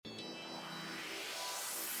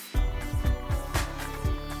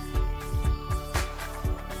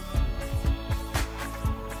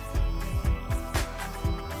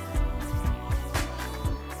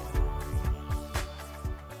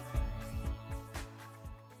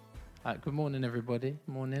Good morning, everybody.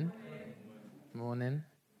 Morning. Morning.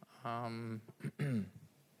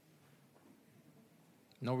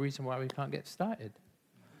 No reason why we can't get started.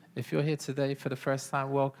 If you're here today for the first time,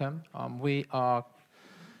 welcome. We are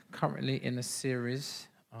currently in a series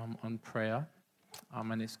on prayer,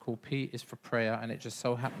 and it's called P is for Prayer, and it just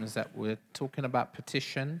so happens that we're talking about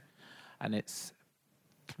petition, and it's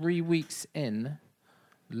 3 weeks in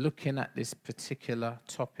looking at this particular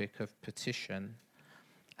topic of petition,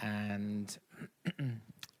 and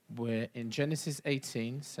we're in Genesis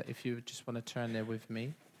 18, so if you just want to turn there with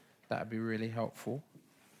me, that would be really helpful,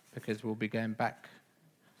 because we'll be going back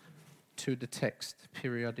to the text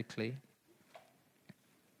periodically.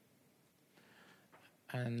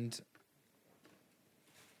 And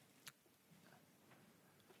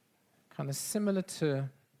kind of similar to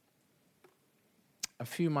a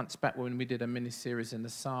few months back when we did a mini-series in the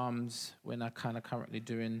Psalms, we're now kind of currently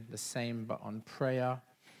doing the same, but on prayer.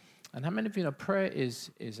 And how many of you know prayer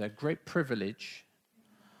is a great privilege,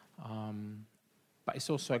 but it's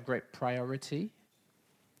also a great priority.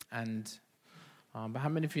 And but how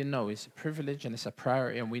many of you know it's a privilege and it's a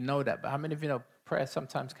priority, and we know that, but how many of you know prayer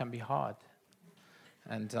sometimes can be hard?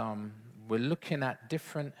 And we're looking at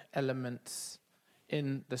different elements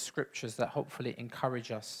in the scriptures that hopefully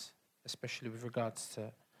encourage us, especially with regards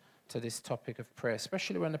to this topic of prayer,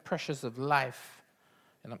 especially when the pressures of life,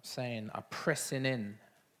 and I'm saying, are pressing in.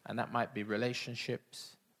 And that might be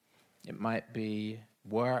relationships, it might be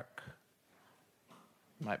work,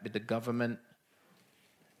 it might be the government,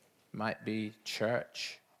 it might be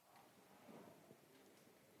church.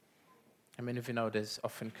 I mean, if you know, there's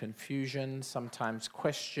often confusion, sometimes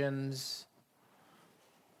questions,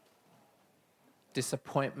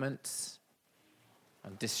 disappointments,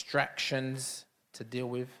 and distractions to deal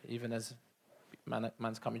with, even as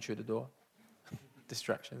man's coming through the door.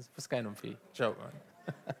 Distractions. What's going on for you? Joke, right?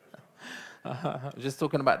 Just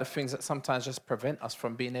talking about the things that sometimes just prevent us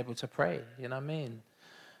from being able to pray, you know what I mean?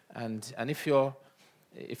 And if you're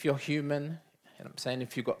human, you know what I'm saying,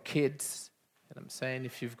 if you've got kids, you know what I'm saying,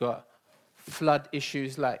 if you've got flood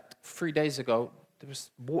issues, like 3 days ago, there was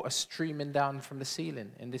water streaming down from the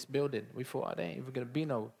ceiling in this building. We thought, there ain't even going to be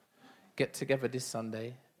no get together this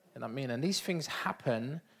Sunday, you know what I mean? And these things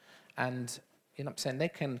happen, and, you know what I'm saying, they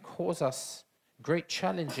can cause us great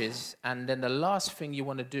challenges, and then the last thing you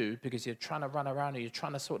want to do, because you're trying to run around or you're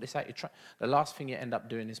trying to sort this out, the last thing you end up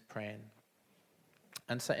doing is praying.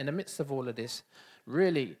 And so in the midst of all of this,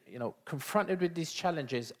 really, you know, confronted with these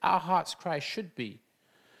challenges, our heart's cry should be,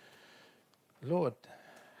 Lord,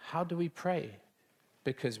 how do we pray?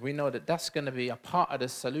 Because we know that that's going to be a part of the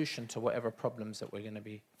solution to whatever problems that we're going to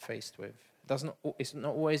be faced with. It's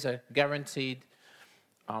not always a guaranteed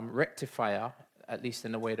rectifier, at least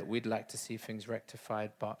in the way that we'd like to see things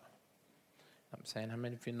rectified, but I'm saying, how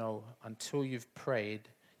many of you know, until you've prayed,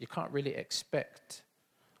 you can't really expect,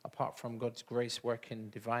 apart from God's grace working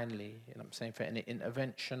divinely, you know what I'm saying, for any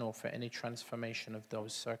intervention or for any transformation of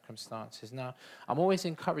those circumstances. Now, I'm always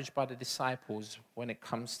encouraged by the disciples when it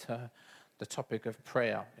comes to the topic of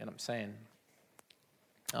prayer, you know what I'm saying,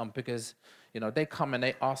 because, you know, they come and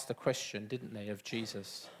they ask the question, didn't they, of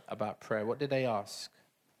Jesus about prayer. What did they ask?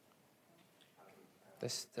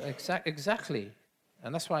 Exactly.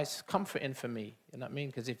 And that's why it's comforting for me, you know what I mean?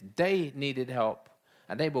 Because if they needed help,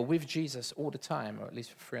 and they were with Jesus all the time, or at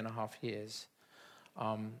least for 3.5 years,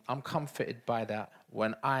 I'm comforted by that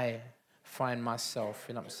when I find myself,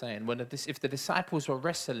 you know what I'm saying? If the disciples were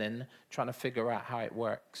wrestling, trying to figure out how it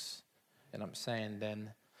works, you know what I'm saying, then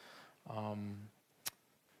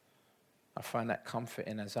I find that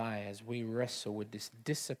comforting as we wrestle with this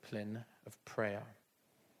discipline of prayer.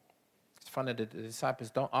 It's funny that the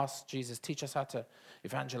disciples don't ask Jesus, teach us how to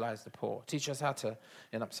evangelize the poor. Teach us how to, you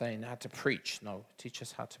know what I'm saying, how to preach. No, teach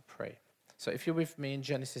us how to pray. So if you're with me in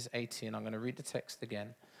Genesis 18, I'm going to read the text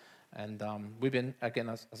again. And we've been, again,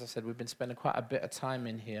 as I said, we've been spending quite a bit of time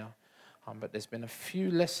in here. But there's been a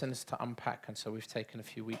few lessons to unpack, and so we've taken a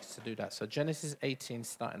few weeks to do that. So Genesis 18,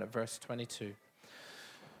 starting at verse 22.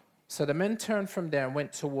 So the men turned from there and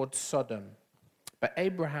went towards Sodom. But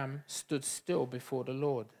Abraham stood still before the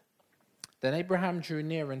Lord. Then Abraham drew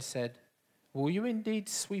near and said, will you indeed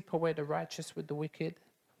sweep away the righteous with the wicked?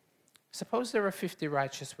 Suppose there are 50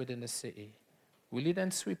 righteous within the city. Will you then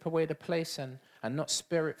sweep away the place and not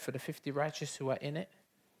spare it for the 50 righteous who are in it?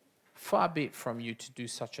 Far be it from you to do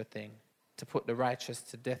such a thing, to put the righteous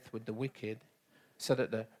to death with the wicked, so that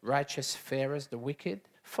the righteous fare as the wicked.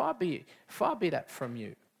 Far be that from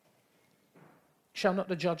you. Shall not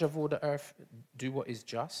the judge of all the earth do what is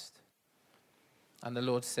just? And the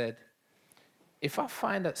Lord said, if I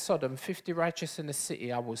find at Sodom 50 righteous in the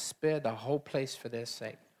city, I will spare the whole place for their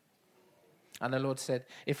sake. And the Lord said,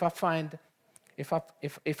 if I find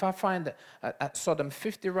at Sodom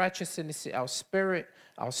 50 righteous in the city, I'll spare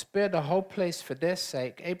the whole place for their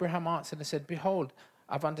sake. Abraham answered and said, behold,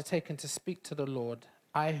 I've undertaken to speak to the Lord,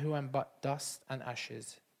 I who am but dust and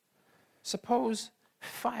ashes. Suppose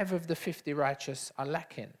 5 of the 50 righteous are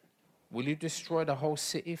lacking. Will you destroy the whole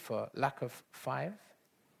city for lack of 5?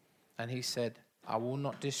 And he said, I will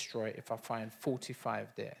not destroy it if I find 45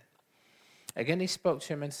 there. Again he spoke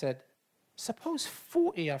to him and said, suppose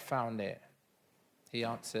 40 are found there. He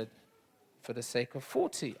answered, for the sake of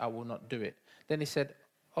 40, I will not do it. Then he said,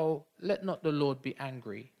 oh, let not the Lord be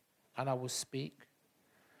angry, and I will speak.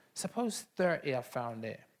 Suppose 30 are found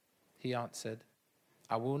there. He answered,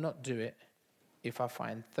 I will not do it if I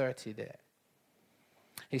find 30 there.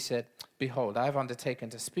 He said, behold, I have undertaken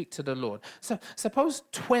to speak to the Lord. So suppose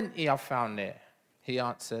 20 are found there. He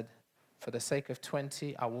answered, for the sake of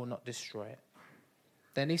 20, I will not destroy it.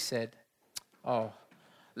 Then he said, oh,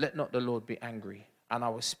 let not the Lord be angry, and I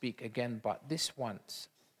will speak again, but this once.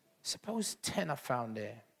 Suppose 10 are found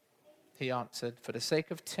there. He answered, for the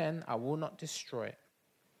sake of 10, I will not destroy it.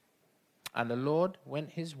 And the Lord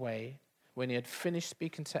went his way when he had finished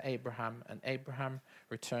speaking to Abraham, and Abraham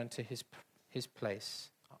returned to his place.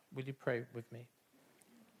 Will you pray with me?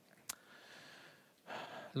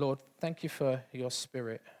 Lord, thank you for your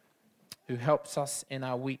Spirit who helps us in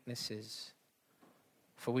our weaknesses.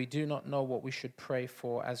 For we do not know what we should pray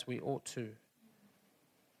for as we ought to.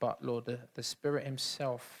 But Lord, the Spirit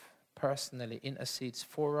himself personally intercedes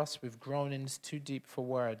for us with groanings too deep for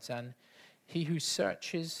words. And he who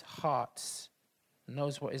searches hearts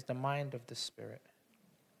knows what is the mind of the Spirit,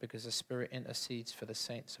 because the Spirit intercedes for the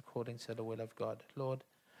saints according to the will of God. Lord,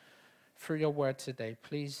 through your word today,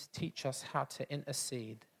 please teach us how to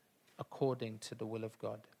intercede according to the will of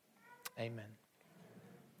God. Amen.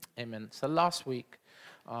 Amen. So last week,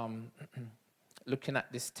 looking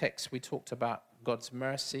at this text, we talked about God's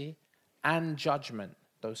mercy and judgment,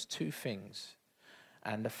 those two things,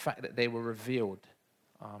 and the fact that they were revealed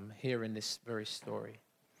here in this very story.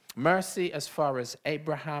 Mercy as far as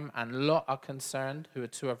Abraham and Lot are concerned, who are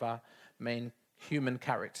 2 of our main human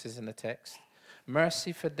characters in the text.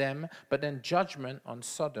 Mercy for them, but then judgment on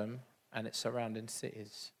Sodom and its surrounding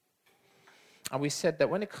cities. And we said that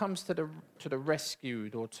when it comes to the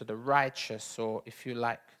rescued or to the righteous, or if you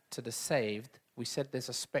like, to the saved, we said there's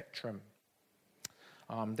a spectrum.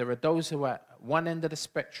 There are those who are at one end of the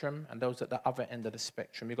spectrum and those at the other end of the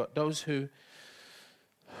spectrum. You've got those who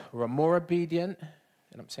are more obedient.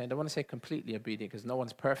 You know what I'm saying? I don't want to say completely obedient because no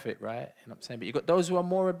one's perfect, right? You know what I'm saying? But you've got those who are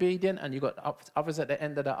more obedient, and you've got others at the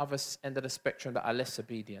end of the other end of the spectrum that are less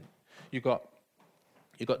obedient. You've got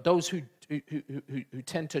those who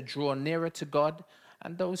tend to draw nearer to God,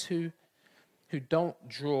 and those who don't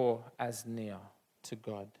draw as near to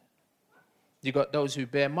God. You've got those who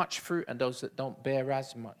bear much fruit and those that don't bear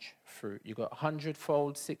as much fruit. You've got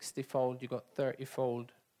 100-fold, 60-fold, you've got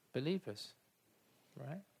 30-fold believers,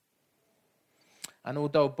 right? And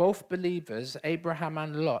although both believers, Abraham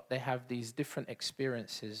and Lot, they have these different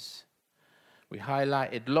experiences. We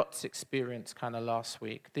highlighted Lot's experience kind of last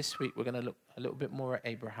week. This week we're going to look a little bit more at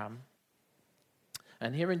Abraham.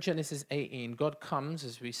 And here in Genesis 18, God comes,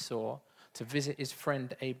 as we saw, to visit his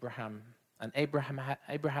friend Abraham. And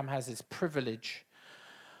Abraham has this privilege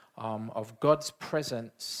of God's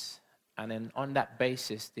presence, and then on that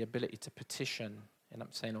basis, the ability to petition, you know what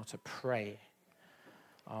I'm saying, or to pray.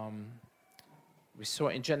 We saw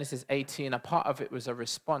it in Genesis 18. A part of it was a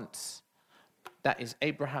response. That is,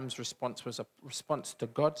 Abraham's response was a response to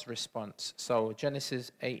God's response. So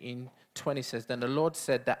Genesis 18:20 says, then the Lord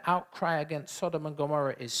said, the outcry against Sodom and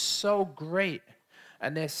Gomorrah is so great,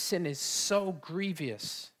 and their sin is so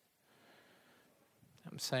grievous.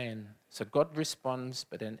 I'm saying, so God responds,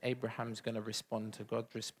 but then Abraham's going to respond to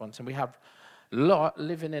God's response. And we have Lot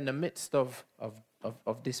living in the midst of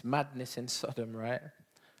this madness in Sodom, right?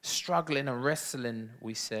 Struggling and wrestling,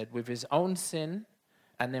 we said, with his own sin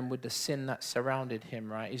and then with the sin that surrounded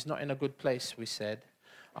him, right? He's not in a good place, we said,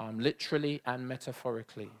 literally and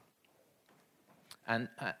metaphorically. And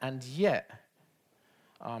yet,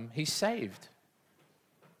 he's saved.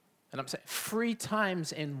 And I'm saying 3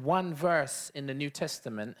 times in one verse in the New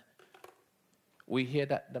Testament, we hear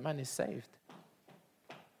that the man is saved.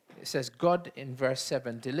 It says, God, in verse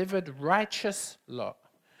 7, delivered righteous Lot,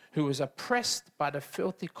 who was oppressed by the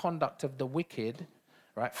filthy conduct of the wicked,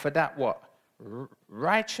 right? For that what?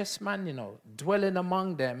 Righteous man, dwelling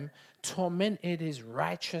among them, tormented his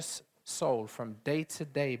righteous soul from day to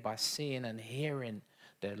day by seeing and hearing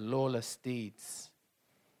their lawless deeds.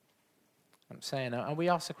 I'm saying, and we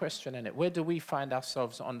ask a question in it, where do we find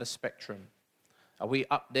ourselves on the spectrum? Are we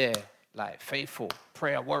up there like faithful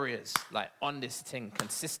prayer warriors, like on this thing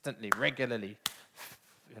consistently, regularly,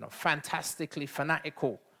 fantastically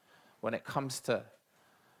fanatical when it comes to,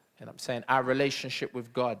 our relationship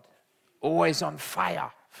with God, always on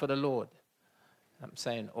fire for the Lord.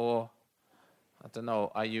 Or, I don't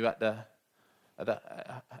know, are you at the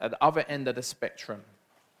other end of the spectrum?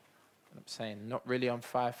 Not really on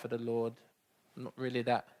fire for the Lord, not really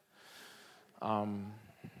that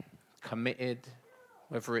committed,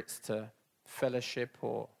 whether it's to fellowship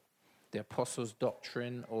or the apostles'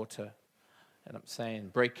 doctrine or to,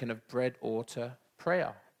 breaking of bread or to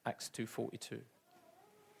prayer, Acts 2:42.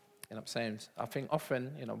 I think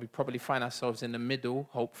often, we probably find ourselves in the middle,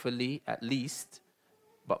 hopefully, at least,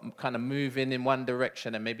 but kind of moving in one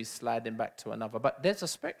direction and maybe sliding back to another. But there's a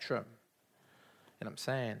spectrum,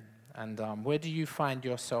 And where do you find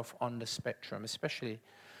yourself on the spectrum, especially,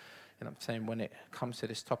 when it comes to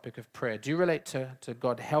this topic of prayer? Do you relate to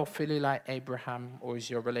God healthily like Abraham, or is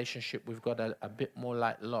your relationship with God a bit more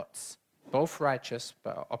like Lot's? Both righteous,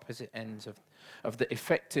 but opposite ends of the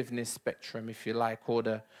effectiveness spectrum, if you like, or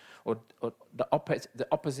the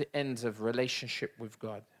opposite ends of relationship with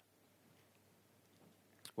God.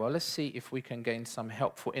 Well, let's see if we can gain some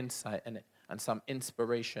helpful insight in it and some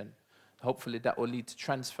inspiration. Hopefully that will lead to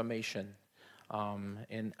transformation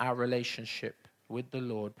in our relationship with the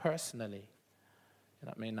Lord personally.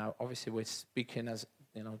 Now, obviously we're speaking as,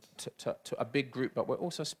 to a big group, but we're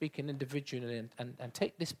also speaking individually and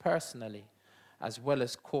take this personally as well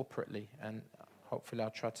as corporately. And hopefully I'll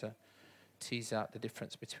try to tease out the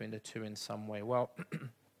difference between the two in some way. Well,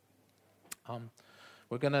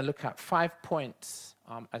 we're going to look at 5 points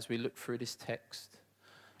as we look through this text.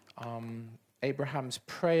 Abraham's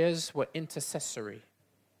prayers were intercessory.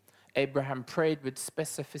 Abraham prayed with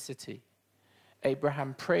specificity.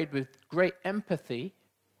 Abraham prayed with great empathy.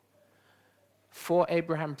 4,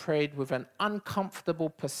 Abraham prayed with an uncomfortable,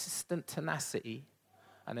 persistent tenacity.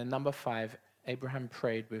 And then number 5, Abraham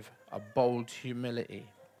prayed with a bold humility.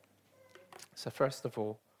 So first of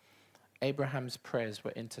all, Abraham's prayers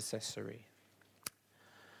were intercessory.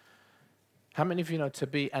 How many of you know to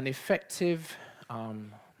be an effective, I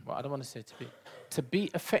don't want to say to be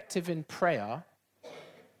effective in prayer,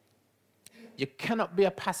 you cannot be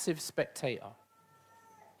a passive spectator.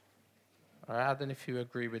 All right, I don't know if you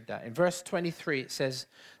agree with that. In verse 23, it says,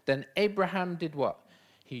 then Abraham did what?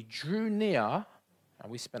 He drew near,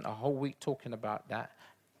 and we spent a whole week talking about that,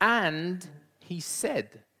 and he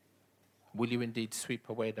said, will you indeed sweep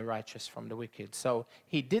away the righteous from the wicked? So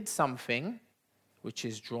he did something, which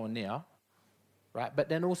is draw near, right? But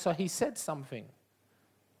then also he said something.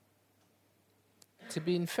 To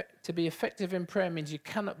be effective in prayer means you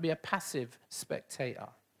cannot be a passive spectator.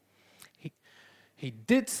 He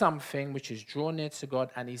did something which is draw near to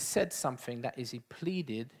God, and he said something, that is, he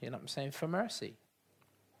pleaded, for mercy.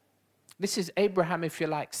 This is Abraham, if you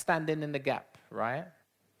like, standing in the gap, right?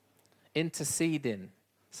 Interceding.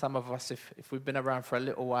 Some of us, if we've been around for a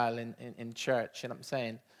little while in church,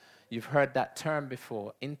 you've heard that term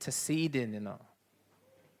before, interceding,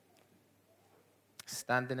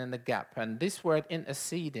 Standing in the gap. And this word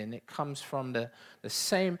interceding, it comes from the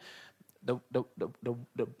same, the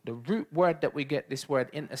root word that we get this word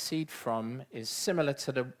intercede from is similar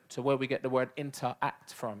to where we get the word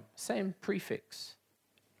interact from. Same prefix,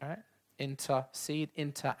 right? Intercede,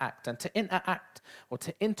 interact. And to interact or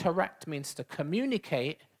to interact means to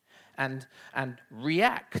communicate and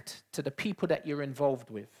react to the people that you're involved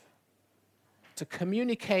with. To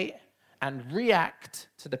communicate and react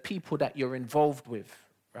to the people that you're involved with,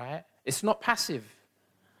 right? It's not passive,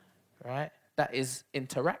 right? That is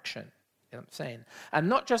interaction, And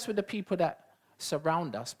not just with the people that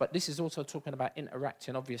surround us, but this is also talking about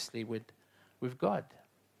interacting, obviously, with God.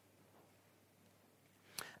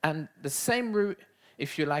 And the same root,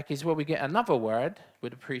 if you like, is where we get another word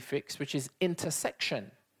with a prefix, which is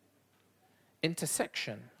intersection.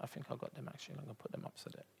 Intersection. I think I got them, actually. I'm going to put them up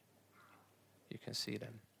so that you can see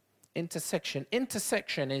them. Intersection.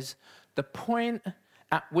 Intersection is the point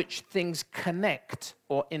at which things connect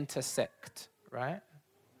or intersect, right?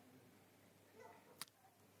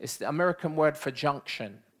 It's the American word for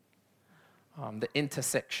junction, the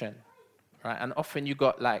intersection, right? And often you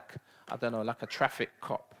got like a traffic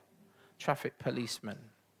cop, traffic policeman.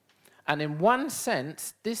 And in one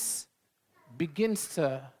sense, this begins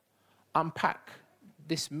to unpack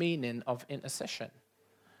this meaning of intercession.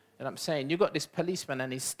 And you got this policeman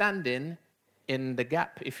and he's standing in the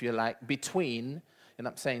gap, if you like, between,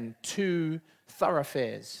 two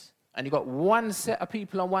thoroughfares. And you got one set of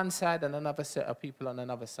people on one side and another set of people on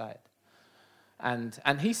another side. And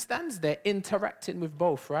he stands there interacting with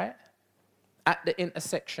both, right? at the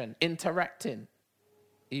intersection, interacting,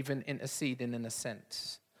 even interceding in a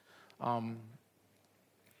sense. And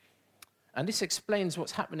this explains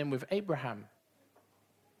what's happening with Abraham.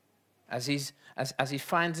 As he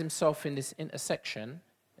finds himself in this intersection,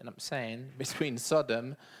 and I'm saying, between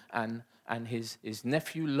Sodom and his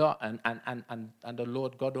nephew Lot and the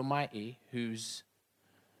Lord God Almighty, who's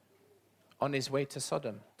on his way to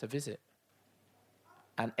Sodom to visit.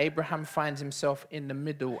 And Abraham finds himself in the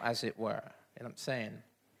middle, as it were. You know what I'm saying?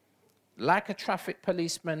 Like a traffic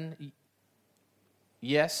policeman,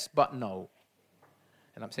 yes, but no.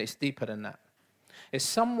 And I'm saying it's deeper than that. It's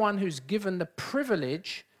someone who's given the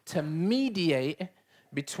privilege to mediate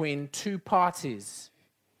between two parties.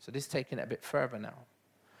 So this is taking it a bit further now.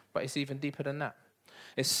 But it's even deeper than that.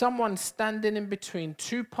 It's someone standing in between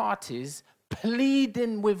two parties,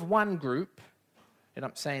 pleading with one group, you know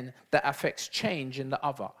what I'm saying, that affects change in the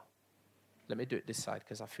other. Let me do it this side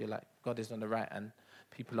because I feel like God is on the right and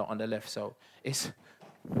people are on the left. So it's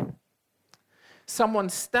someone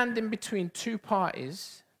standing between two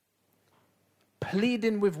parties,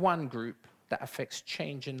 pleading with one group that affects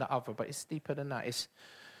change in the other. But it's deeper than that.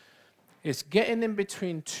 It's getting in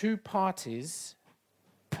between two parties,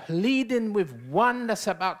 pleading with one that's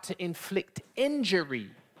about to inflict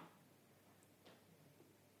injury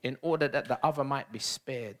in order that the other might be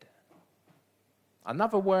spared.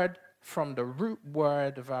 Another word from the root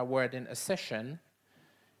word of our word intercession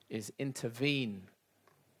is intervene.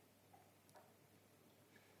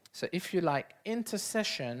 So if you like,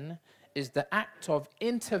 intercession is the act of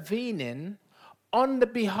intervening on the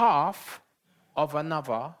behalf of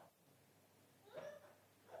another,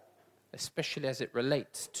 especially as it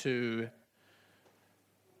relates to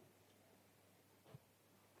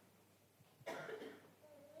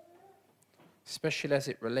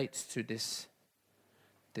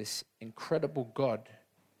this incredible God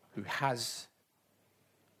who has,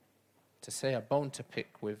 to say, a bone to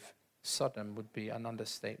pick with Sodom would be an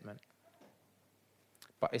understatement.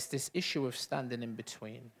 But it's this issue of standing in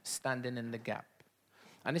between, standing in the gap.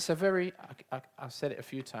 And it's a very, I've said it a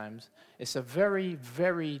few times, it's a very,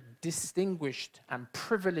 very distinguished and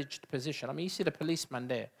privileged position. I mean, you see the policeman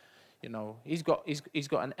there, you know, he's got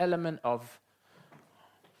an element of,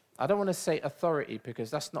 I don't want to say authority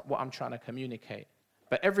because that's not what I'm trying to communicate.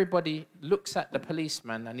 But everybody looks at the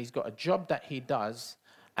policeman and he's got a job that he does,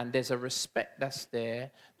 and there's a respect that's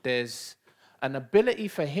there. There's an ability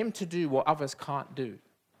for him to do what others can't do. You know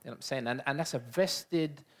what I'm saying? And that's a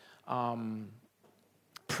vested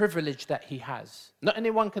privilege that he has. Not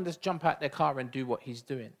anyone can just jump out their car and do what he's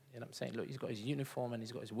doing. You know what I'm saying? Look, he's got his uniform and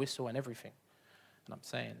he's got his whistle and everything. You know what I'm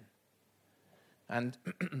saying? And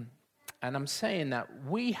and I'm saying that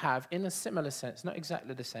we have, in a similar sense, not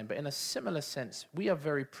exactly the same, but in a similar sense, we are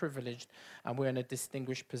very privileged and we're in a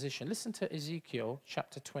distinguished position. Listen to Ezekiel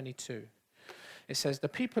chapter 22. It says, the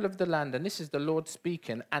people of the land, and this is the Lord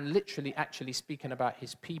speaking, and literally actually speaking about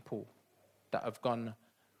his people that have gone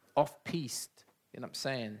off-piste. You know what I'm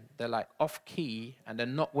saying? They're like off-key and they're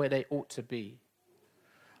not where they ought to be.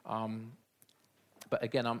 But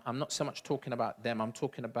again, I'm not so much talking about them. I'm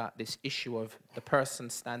talking about this issue of the person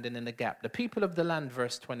standing in the gap. The people of the land,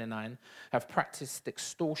 verse 29, have practiced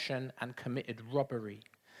extortion and committed robbery.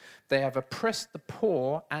 They have oppressed the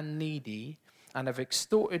poor and needy and have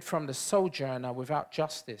extorted from the sojourner without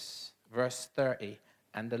justice. Verse 30,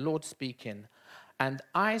 and the Lord speaking, and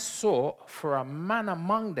I sought for a man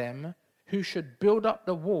among them who should build up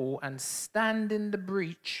the wall and stand in the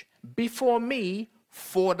breach before me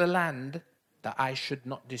for the land, that I should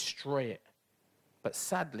not destroy it. But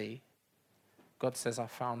sadly, God says, I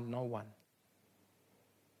found no one.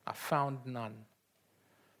 I found none.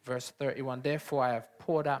 Verse 31, therefore I have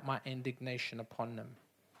poured out my indignation upon them.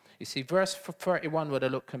 You see, verse 31 would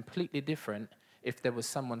have looked completely different if there was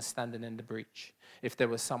someone standing in the breach, if there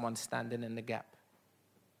was someone standing in the gap.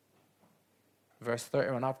 Verse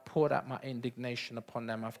 31, I've poured out my indignation upon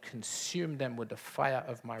them. I've consumed them with the fire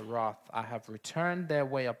of my wrath. I have returned their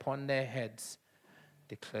way upon their heads,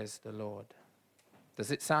 declares the Lord. Does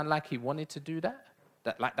it sound like he wanted to do that?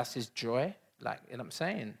 Like that's his joy? Like, you know what I'm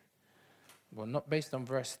saying? Well, not based on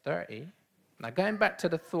verse 30. Now, going back to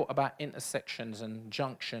the thought about intersections and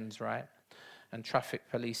junctions, right? And traffic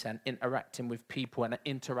police and interacting with people and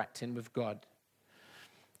interacting with God.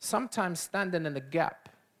 Sometimes standing in the gap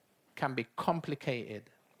can be complicated.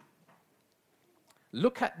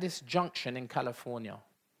 Look at this junction in California.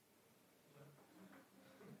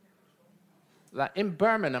 Like in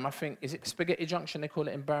Birmingham, I think, is it Spaghetti Junction they call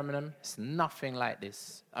it in Birmingham? It's nothing like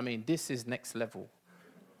this. I mean, this is next level.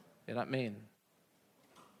 You know what I mean?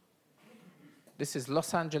 This is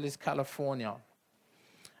Los Angeles, California.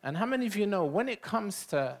 And how many of you know when it comes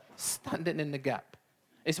to standing in the gap,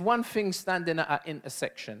 it's one thing standing at an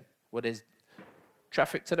intersection where there's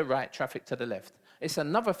traffic to the right, traffic to the left. It's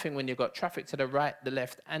another thing when you've got traffic to the right, the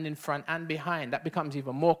left, and in front and behind. That becomes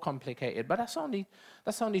even more complicated. But that's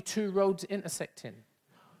only two roads intersecting.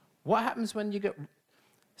 What happens when you get,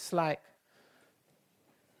 it's like,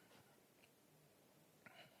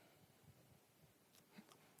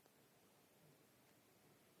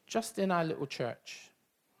 just in our little church,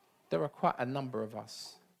 there are quite a number of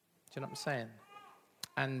us. Do you know what I'm saying?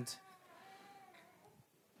 And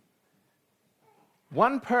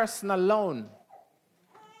one person alone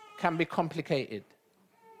can be complicated.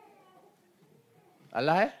 A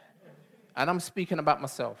lie? And I'm speaking about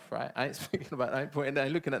myself, right? I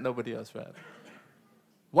ain't looking at nobody else, right?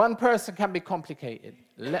 One person can be complicated,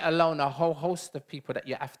 let alone a whole host of people that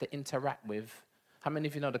you have to interact with. How many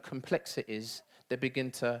of you know the complexities? They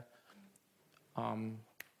begin to,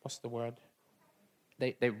 what's the word?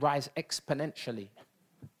 They rise exponentially.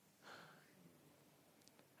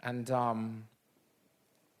 And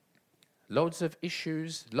loads of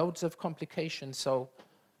issues, loads of complications. So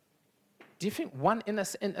do you think one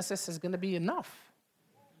intercessor is going to be enough?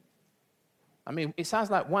 I mean, it sounds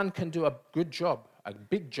like one can do a good job, a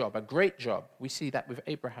big job, a great job. We see that with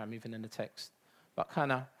Abraham even in the text. But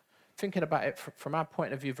kind of thinking about it from our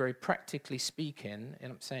point of view, very practically speaking, you know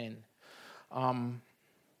what I'm saying?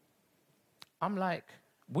 I'm like,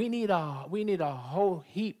 we need a whole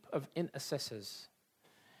heap of intercessors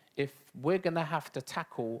if we're going to have to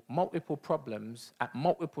tackle multiple problems at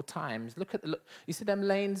multiple times. Look, you see them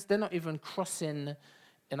lanes? They're not even crossing, you know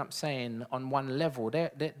what I'm saying, on one level.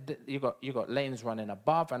 You got lanes running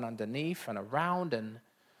above and underneath and around. And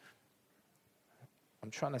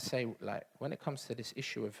I'm trying to say, like, when it comes to this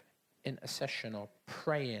issue of intercession or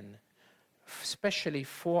praying, especially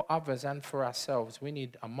for others and for ourselves, we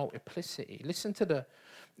need a multiplicity. Listen to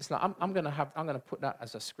it's like I'm gonna put that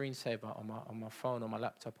as a screensaver on my phone or my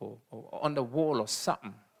laptop or on the wall or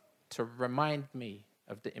something to remind me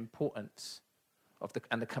of the importance of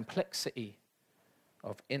the complexity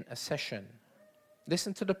of intercession.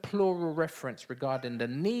 Listen to the plural reference regarding the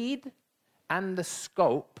need and the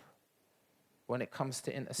scope when it comes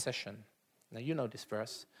to intercession. Now you know this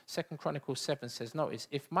verse. 2 Chronicles 7 says, notice,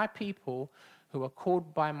 if my people who are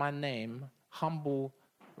called by my name humble,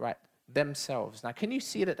 right, themselves. Now, can you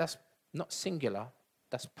see that that's not singular,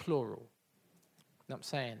 that's plural? You know what I'm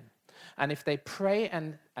saying? And if they pray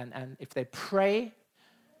and if they pray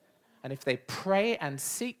and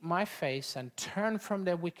seek my face and turn from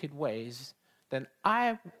their wicked ways, then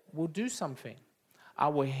I will do something. I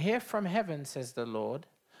will hear from heaven, says the Lord,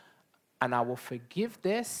 and I will forgive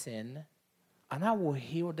their sin and I will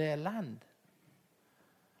heal their land.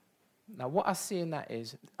 Now, what I see in that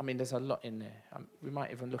is, I mean, there's a lot in there. We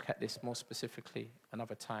might even look at this more specifically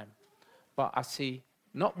another time. But I see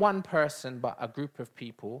not one person, but a group of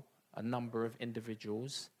people, a number of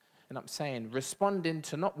individuals. And I'm saying responding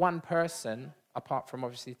to not one person, apart from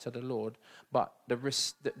obviously to the Lord, but the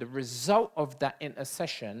result of that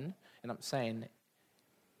intercession, and I'm saying,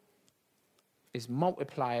 is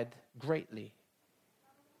multiplied greatly.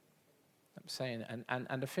 I'm saying,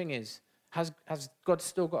 and the thing is, has God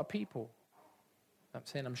still got a people? I'm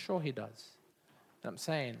saying, I'm sure he does. I'm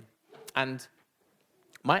saying, and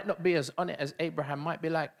might not be as on it as Abraham, might be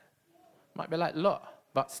like Lot,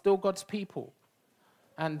 but still God's people.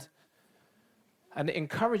 And the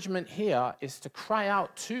encouragement here is to cry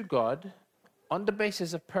out to God on the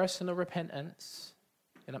basis of personal repentance.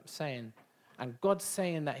 You know what I'm saying? And God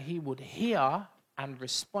saying that he would hear and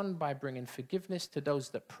respond by bringing forgiveness to those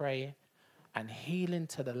that pray and healing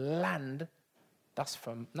to the land. That's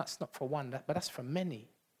not for one, but that's for many.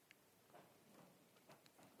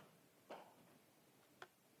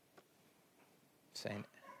 Saying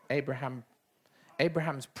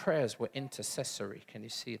Abraham's prayers were intercessory. Can you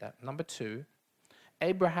see that? Number 2,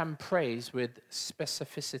 Abraham prays with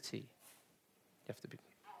specificity. You have to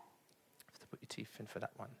put your teeth in for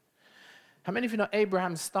that one. How many of you know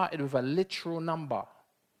Abraham started with a literal number?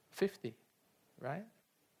 50, right?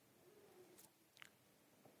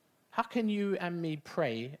 How can you and me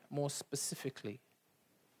pray more specifically?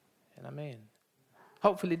 You know what I mean?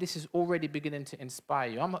 Hopefully this is already beginning to inspire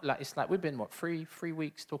you. It's like we've been, 3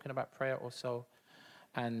 weeks talking about prayer or so.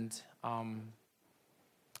 And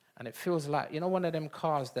it feels like, you know, one of them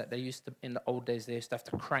cars that they used to, in the old days, they used to have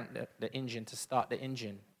to crank the engine to start the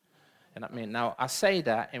engine. You know what I mean? Now, I say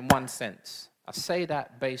that in one sense. I say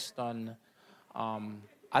that based on,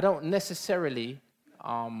 I don't necessarily,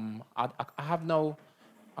 I have no,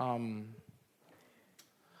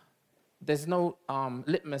 there's no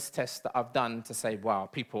litmus test that I've done to say, wow,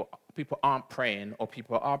 people aren't praying or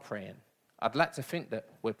people are praying. I'd like to think that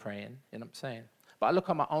we're praying, you know what I'm saying? But I look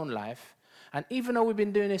at my own life, and even though we've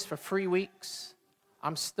been doing this for 3 weeks,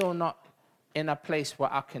 I'm still not in a place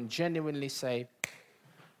where I can genuinely say,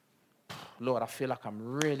 Lord, I feel like I'm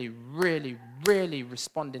really, really, really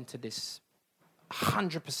responding to this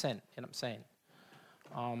 100%, you know what I'm saying?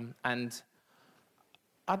 And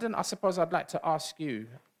I suppose I'd like to ask you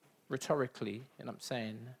rhetorically, you know what I'm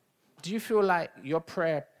saying, do you feel like your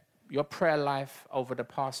prayer life over the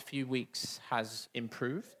past few weeks has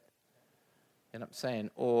improved? You know what I'm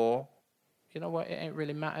saying? Or, you know what, it ain't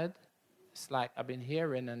really mattered. It's like I've been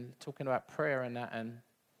hearing and talking about prayer and that,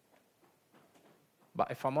 but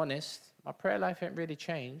if I'm honest, my prayer life ain't really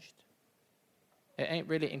changed. It ain't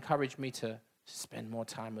really encouraged me to spend more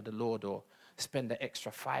time with the Lord or spend the extra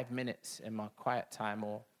 5 minutes in my quiet time,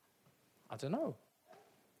 or I don't know.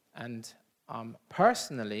 And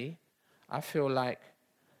personally, I feel like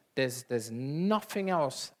there's nothing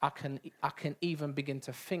else I can even begin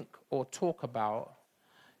to think or talk about,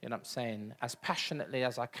 you know what I'm saying, as passionately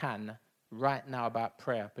as I can right now about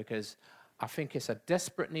prayer, because I think it's a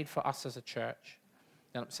desperate need for us as a church,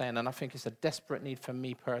 you know what I'm saying, and I think it's a desperate need for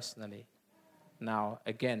me personally. Now,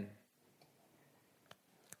 again,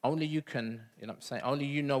 only you can, you know what I'm saying, only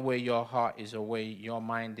you know where your heart is or where your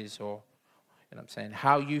mind is, or, you know what I'm saying,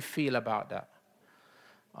 how you feel about that.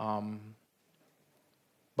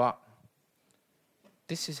 But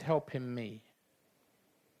this is helping me.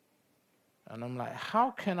 And I'm like,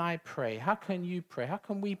 how can I pray? How can you pray? How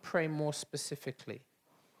can we pray more specifically?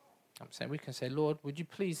 I'm saying we can say, Lord, would you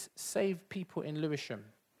please save people in Lewisham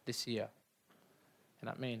this year? You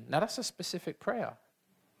know what I mean? Now, that's a specific prayer,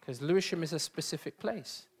 because Lewisham is a specific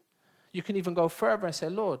place. You can even go further and say,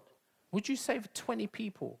 Lord, would you save 20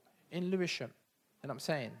 people in Lewisham? You know what I'm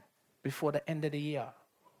saying? Before the end of the year.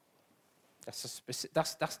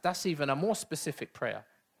 That's even a more specific prayer,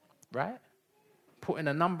 right? Putting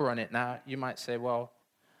a number on it. Now, you might say, well,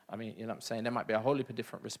 I mean, you know what I'm saying? There might be a whole heap of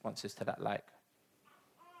different responses to that, like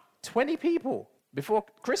 20 people before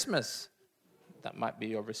Christmas. That might be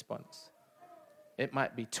your response. It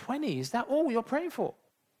might be 20. Is that all you're praying for?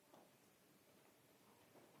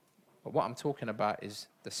 But what I'm talking about is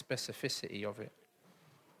the specificity of it.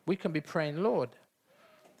 We can be praying, Lord,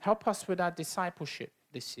 help us with our discipleship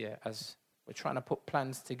this year, as we're trying to put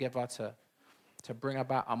plans together to bring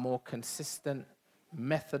about a more consistent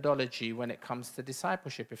methodology when it comes to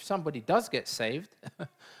discipleship. If somebody does get saved,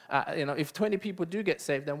 if 20 people do get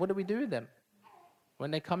saved, then what do we do with them when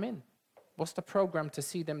they come in? What's the program to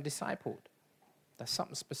see them discipled? That's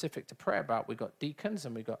something specific to pray about. We got deacons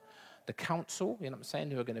and we got the council, you know what I'm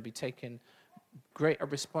saying, who are going to be taking greater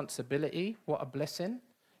responsibility. What a blessing,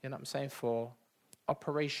 you know what I'm saying, for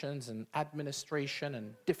operations and administration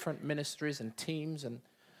and different ministries and teams. And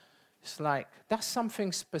it's like, that's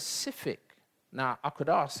something specific. Now, I could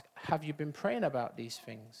ask, have you been praying about these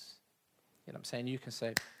things? You know what I'm saying? You can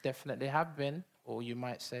say, definitely have been. Or you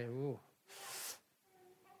might say, oh,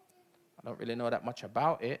 I don't really know that much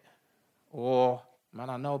about it. Or, man,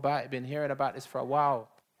 I know about it, been hearing about this for a while.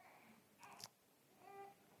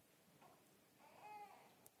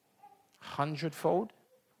 100-fold,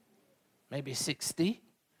 maybe 60,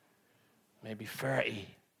 maybe 30.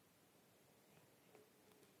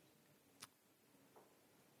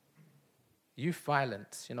 Youth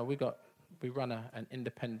violence, we run an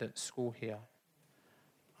independent school here.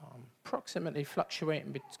 Approximately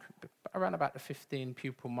fluctuating around about the 15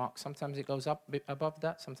 pupil mark. Sometimes it goes up a bit above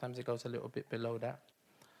that, sometimes it goes a little bit below that.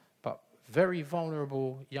 But very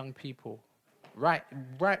vulnerable young people, right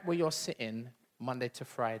where you're sitting Monday to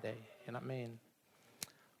Friday, you know what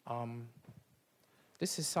I mean?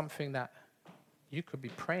 This is something that you could be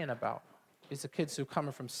praying about. These are kids who are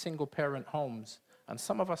coming from single parent homes. And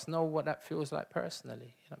some of us know what that feels like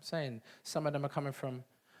personally. You know what I'm saying? Some of them are coming from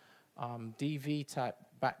DV type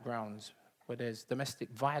backgrounds where there's domestic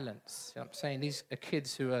violence. You know what I'm saying? These are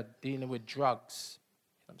kids who are dealing with drugs,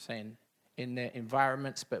 you know what I'm saying, in their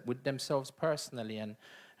environments, but with themselves personally, and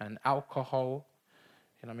alcohol.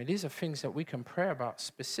 You know what I mean? These are things that we can pray about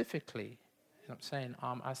specifically. You know what I'm saying?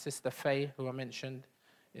 Our sister Faye, who I mentioned,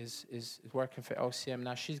 is working for LCM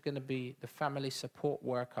now. She's going to be the family support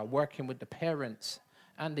worker, working with the parents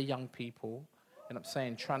and the young people, you know what I'm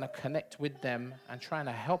saying, trying to connect with them and trying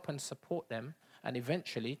to help and support them, and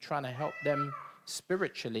eventually trying to help them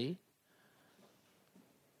spiritually.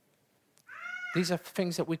 These are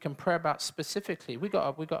things that we can pray about specifically. We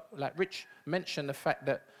got like Rich mentioned the fact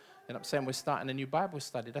that, you know what I'm saying, we're starting a new Bible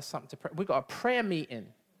study. That's something to pray. We got a prayer meeting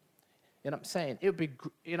You know what I'm saying? It'd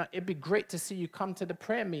be great to see you come to the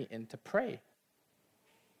prayer meeting to pray.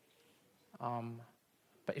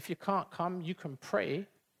 But if you can't come, you can pray.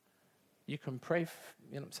 You can pray, you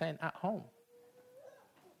know what I'm saying, at home.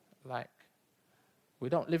 Like, we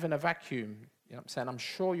don't live in a vacuum. You know what I'm saying? I'm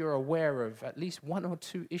sure you're aware of at least one or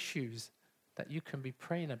two issues that you can be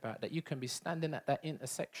praying about, that you can be standing at that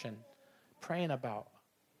intersection, praying about,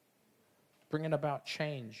 bringing about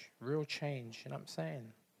change, real change. You know what I'm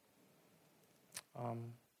saying?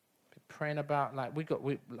 Praying about, like,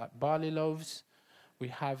 like barley loaves. We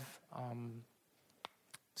have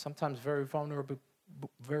sometimes very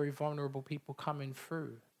vulnerable people coming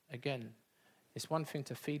through. Again, it's one thing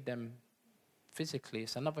to feed them physically.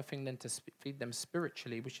 It's another thing then to feed them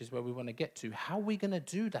spiritually, which is where we want to get to. How are we going to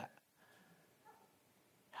do that?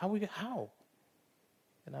 How? You know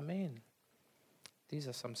what I mean? These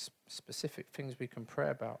are some specific things we can pray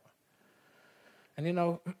about. And you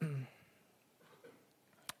know,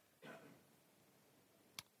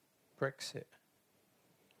 Brexit.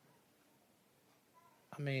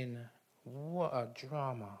 I mean, what a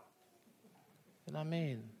drama. You know what I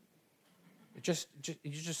mean? You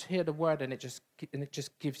just hear the word and it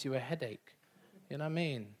just gives you a headache. You know what I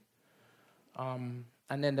mean?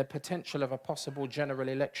 And then the potential of a possible general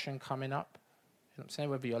election coming up. You know what I'm saying?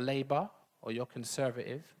 Whether you're Labour or you're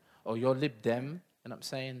Conservative or you're Lib Dem. You know what I'm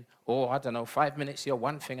saying? Or, I don't know, 5 minutes you're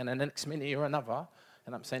one thing and then the next minute you're another. You know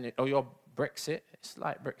what I'm saying? Or you're Brexit. It's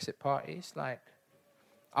like Brexit Party. It's like,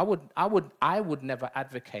 I would never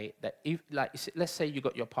advocate that if, like, let's say you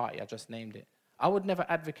got your party, I just named it. I would never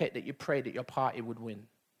advocate that you pray that your party would win.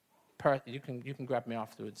 You can grab me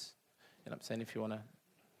afterwards. You know what I'm saying? If you want to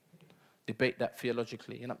debate that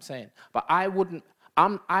theologically, you know what I'm saying? But I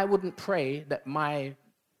wouldn't pray that my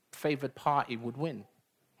favored party would win.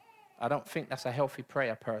 I don't think that's a healthy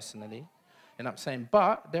prayer personally. You know what I'm saying?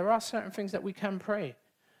 But there are certain things that we can pray.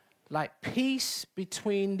 Like peace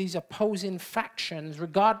between these opposing factions,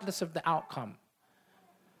 regardless of the outcome.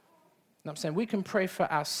 You know what I'm saying? We can pray for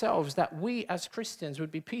ourselves that we as Christians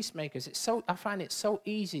would be peacemakers. I find it so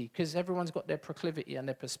easy because everyone's got their proclivity and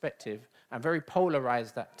their perspective and very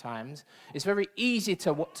polarized at times. It's very easy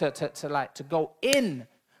to go in,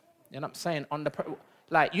 you know what I'm saying,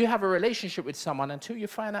 like you have a relationship with someone until you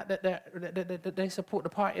find out that they support the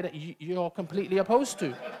party that you're completely opposed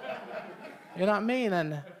to. You know what I mean?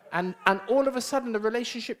 And all of a sudden the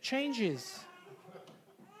relationship changes.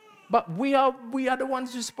 But we are the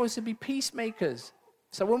ones who are supposed to be peacemakers.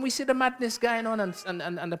 So when we see the madness going on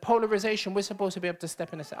and the polarization, we're supposed to be able to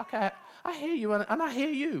step in and say, okay, I hear you and I hear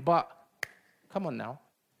you, but come on now.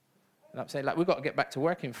 You know what I'm saying? Like, we've got to get back to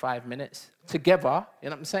work in 5 minutes together. You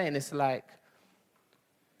know what I'm saying? It's like,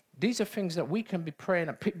 these are things that we can be praying.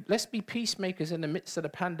 Let's be peacemakers in the midst of the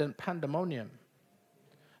pandemonium.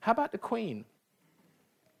 How about the Queen?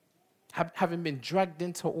 Having been dragged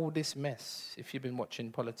into all this mess, if you've been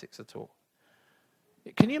watching politics at all.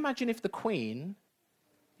 Can you imagine if the Queen,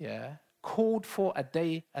 called for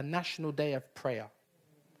a national day of prayer?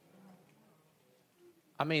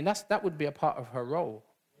 I mean, that would be a part of her role.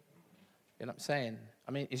 You know what I'm saying?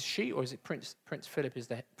 I mean, is she or is it Prince Philip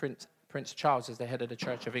Prince Charles is the head of the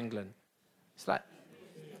Church of England? It's like,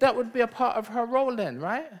 that would be a part of her role then,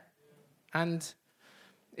 right? And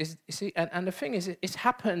the thing is, it's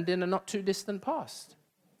happened in a not too distant past.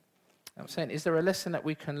 I'm saying, is there a lesson that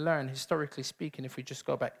we can learn, historically speaking, if we just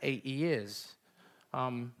go back 80 years?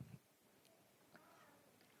 The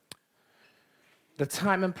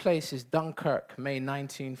time and place is Dunkirk, May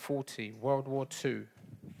 1940, World War II.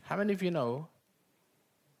 How many of you know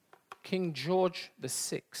King George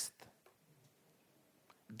VI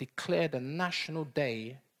declared a national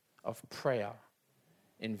day of prayer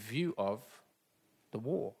in view of the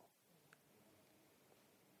war?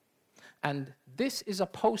 And this is a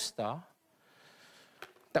poster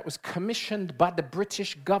that was commissioned by the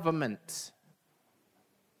British government.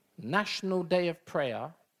 National Day of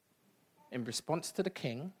Prayer in response to the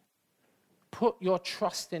King. Put your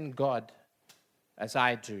trust in God as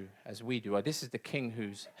I do, as we do. Or this is the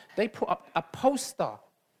King they put up a poster.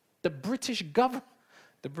 The British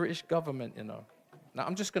government, you know. Now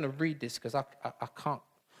I'm just going to read this because I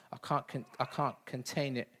can't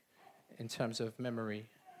contain it in terms of memory.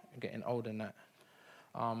 I'm getting older than that.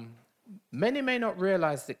 Many may not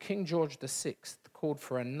realize that King George VI called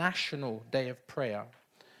for a national day of prayer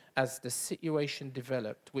as the situation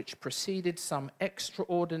developed, which preceded some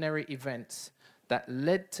extraordinary events that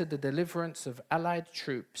led to the deliverance of Allied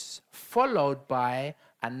troops, followed by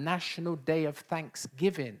a national day of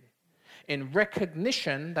thanksgiving in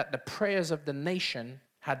recognition that the prayers of the nation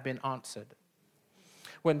had been answered.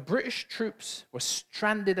 When British troops were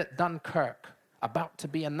stranded at Dunkirk, about to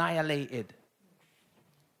be annihilated.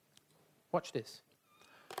 Watch this.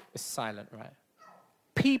 It's silent, right?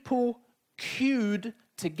 People queued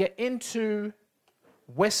to get into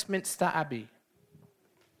Westminster Abbey.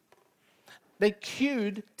 They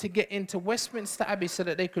queued to get into Westminster Abbey so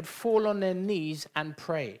that they could fall on their knees and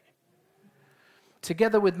pray.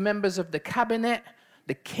 Together with members of the cabinet,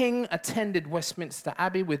 the king attended Westminster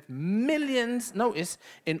Abbey with millions, notice,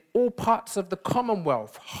 in all parts of the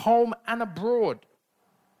Commonwealth, home and abroad,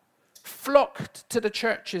 flocked to the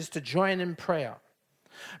churches to join in prayer.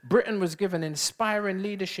 Britain was given inspiring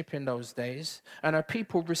leadership in those days, and her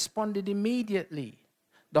people responded immediately.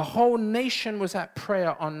 The whole nation was at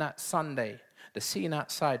prayer on that Sunday. The scene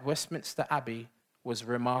outside Westminster Abbey was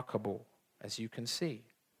remarkable, as you can see.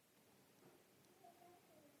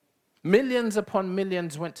 Millions upon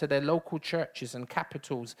millions went to their local churches and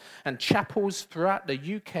capitals and chapels throughout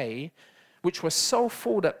the UK, which were so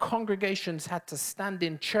full that congregations had to stand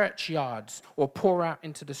in churchyards or pour out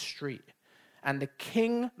into the street. And the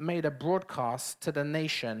king made a broadcast to the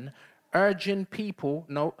nation, urging people,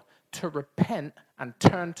 to repent and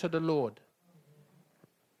turn to the Lord.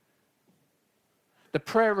 The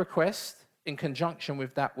prayer request in conjunction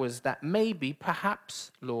with that was that maybe,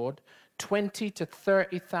 perhaps, Lord, 20 to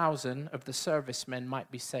 30,000 of the servicemen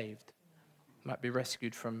might be saved, might be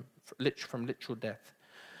rescued from literal death.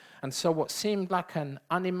 And so what seemed like an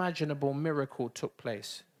unimaginable miracle took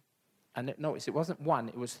place. And notice, it wasn't one,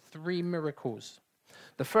 it was 3 miracles.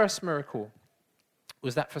 The first miracle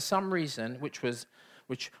was that for some reason, which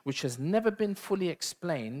has never been fully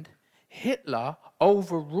explained, Hitler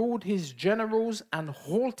overruled his generals and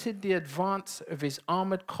halted the advance of his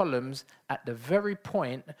armored columns at the very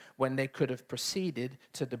point when they could have proceeded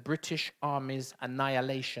to the British Army's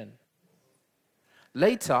annihilation.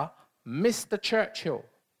 Later, Mr. Churchill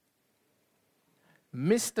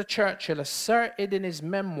asserted in his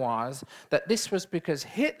memoirs that this was because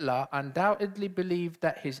Hitler undoubtedly believed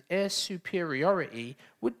that his air superiority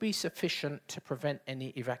would be sufficient to prevent any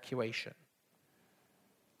evacuation.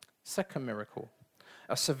 Second miracle.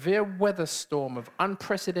 A severe weather storm of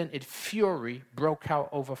unprecedented fury broke out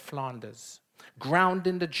over Flanders,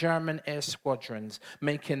 grounding the German air squadrons,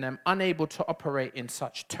 making them unable to operate in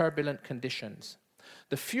such turbulent conditions.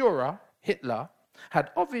 The Führer, Hitler,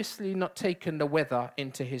 had obviously not taken the weather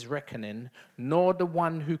into his reckoning, nor the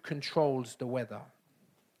one who controls the weather.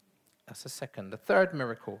 That's the second. The third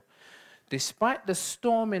miracle. Despite the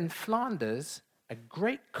storm in Flanders, a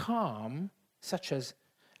great calm, such as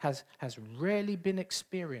has rarely been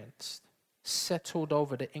experienced, settled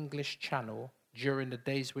over the English Channel during the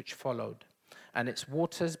days which followed, and its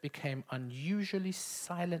waters became unusually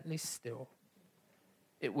silently still.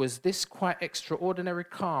 It was this quite extraordinary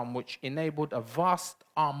calm which enabled a vast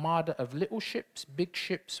armada of little ships, big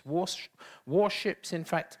ships, warships, in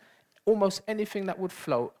fact, almost anything that would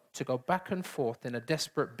float, to go back and forth in a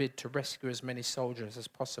desperate bid to rescue as many soldiers as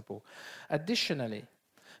possible. Additionally,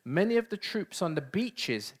 many of the troops on the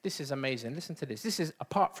beaches, this is amazing, listen to this. This is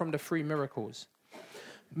apart from the 3 miracles.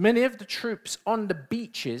 Many of the troops on the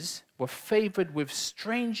beaches were favored with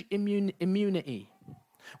strange immunity.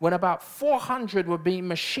 When about 400 were being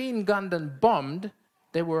machine gunned and bombed,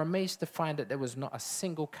 they were amazed to find that there was not a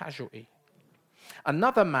single casualty.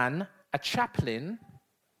 Another man, a chaplain,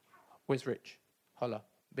 where's Rich? Holla,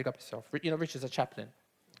 big up yourself. You know, Rich is a chaplain.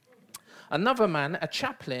 Another man, a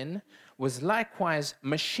chaplain, was likewise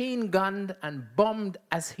machine gunned and bombed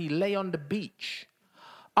as he lay on the beach.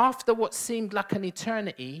 After what seemed like an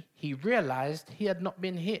eternity, he realized he had not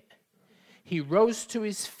been hit. He rose to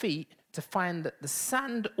his feet to find that the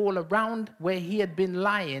sand all around where he had been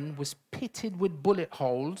lying was pitted with bullet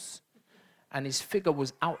holes, and his figure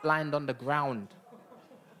was outlined on the ground.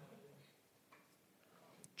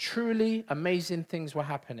 Truly amazing things were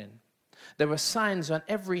happening. There were signs on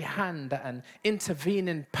every hand that an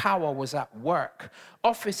intervening power was at work.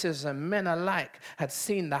 Officers and men alike had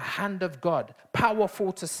seen the hand of God,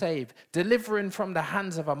 powerful to save, delivering from the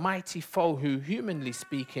hands of a mighty foe who, humanly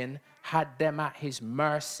speaking, had them at his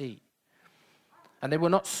mercy. And they were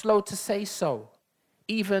not slow to say so.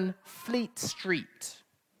 Even Fleet Street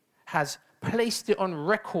has placed it on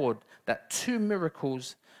record that 2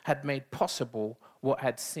 miracles had made possible what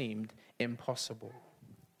had seemed impossible.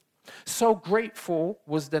 So grateful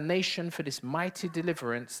was the nation for this mighty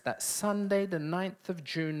deliverance that Sunday, the 9th of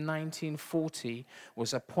June, 1940,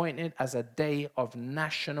 was appointed as a day of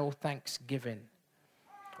national thanksgiving.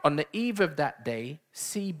 On the eve of that day,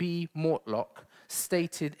 C.B. Mortlock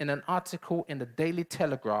stated in an article in the Daily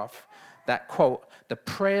Telegraph that, quote, the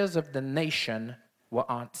prayers of the nation were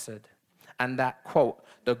answered, and that, quote,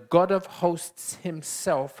 the God of hosts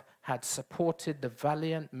himself had supported the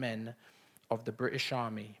valiant men of the British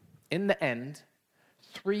Army. In the end,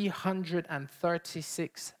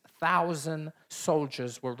 336,000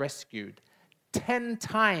 soldiers were rescued, 10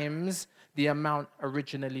 times the amount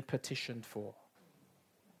originally petitioned for.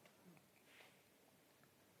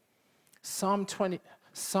 Psalm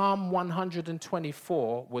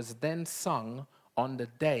 124 was then sung on the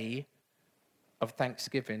day of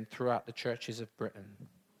Thanksgiving throughout the churches of Britain.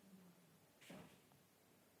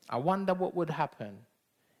 I wonder what would happen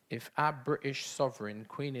if our British sovereign,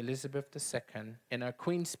 Queen Elizabeth II, in her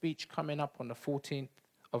Queen's speech coming up on the 14th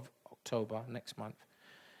of October, next month,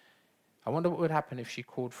 I wonder what would happen if she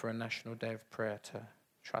called for a national day of prayer to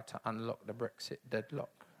try to unlock the Brexit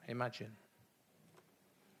deadlock. Imagine.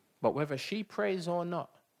 But whether she prays or not,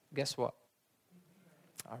 guess what?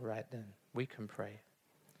 All right then, we can pray.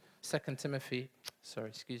 1 Timothy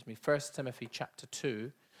chapter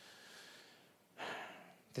 2.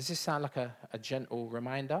 Does this sound like a gentle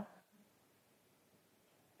reminder?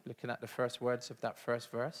 Looking at the first words of that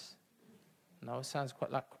first verse? No, it sounds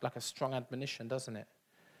quite like a strong admonition, doesn't it?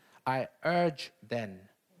 I urge then,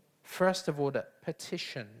 first of all, that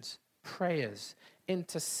petitions, prayers,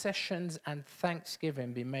 intercessions, and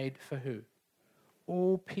thanksgiving be made for who?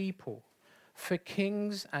 All people, for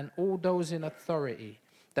kings and all those in authority,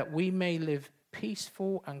 that we may live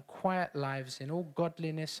peaceful and quiet lives in all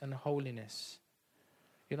godliness and holiness.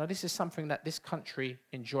 You know, this is something that this country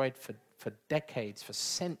enjoyed for decades, for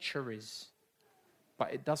centuries.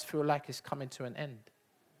 But it does feel like it's coming to an end.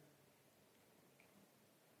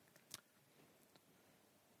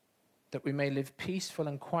 That we may live peaceful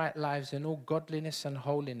and quiet lives in all godliness and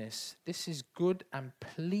holiness. This is good and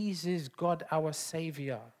pleases God our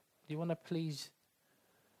Savior. Do you want to please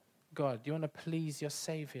God? Do you want to please your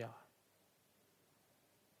Savior?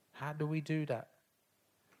 How do we do that?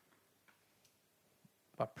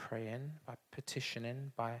 By praying, by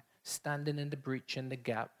petitioning, by standing in the breach, in the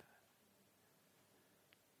gap.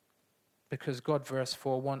 Because God, verse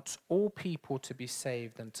 4, wants all people to be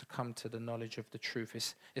saved and to come to the knowledge of the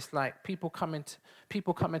truth. It's like people coming to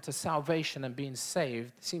salvation and being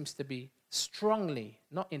saved seems to be strongly,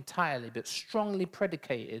 not entirely, but strongly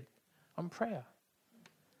predicated on prayer.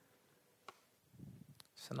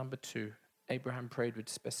 So number 2, Abraham prayed with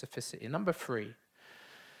specificity. Number 3,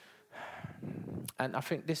 and I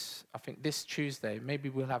think this Tuesday, maybe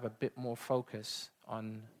we'll have a bit more focus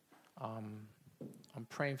on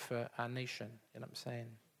praying for our nation. You know what I'm saying?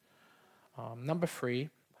 Number 3,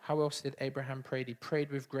 how else did Abraham pray? He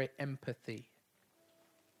prayed with great empathy.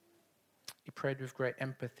 He prayed with great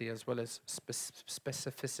empathy as well as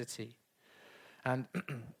specificity. And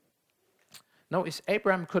notice,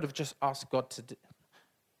 Abraham could have just asked God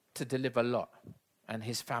to deliver Lot and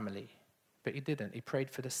his family, but he didn't. He prayed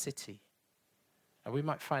for the city. And we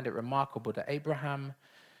might find it remarkable that Abraham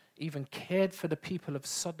even cared for the people of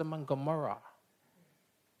Sodom and Gomorrah.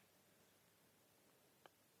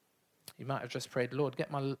 He might have just prayed, Lord,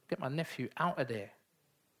 get my nephew out of there.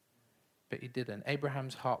 But he didn't.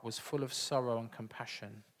 Abraham's heart was full of sorrow and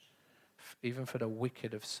compassion, even for the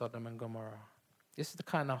wicked of Sodom and Gomorrah. This is the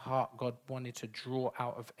kind of heart God wanted to draw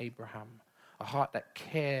out of Abraham, a heart that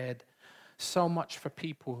cared so much for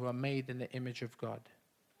people who are made in the image of God,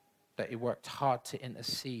 that he worked hard to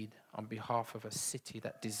intercede on behalf of a city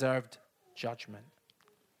that deserved judgment.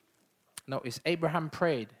 Notice, Abraham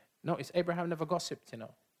prayed. Notice, Abraham never gossiped, you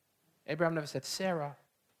know. Abraham never said, Sarah,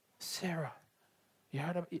 you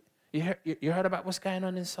heard about what's going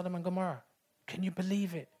on in Sodom and Gomorrah? Can you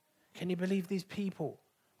believe it? Can you believe these people,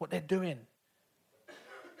 what they're doing?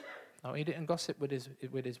 No, he didn't gossip with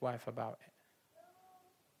his wife about it.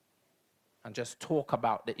 And just talk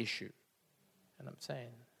about the issue. And I'm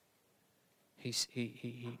saying,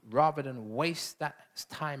 he rather than waste that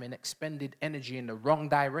time and expended energy in the wrong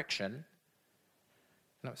direction,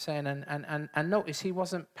 you know what I'm saying? And notice he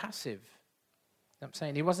wasn't passive. You know what I'm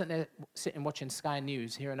saying? He wasn't there sitting watching Sky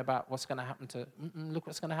News, hearing about what's going to happen to, look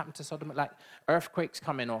what's going to happen to Sodom, like earthquakes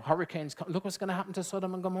coming or hurricanes coming, look what's going to happen to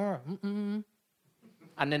Sodom and Gomorrah. And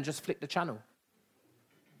then just flick the channel.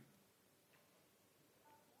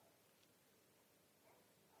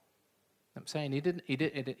 I'm saying he didn't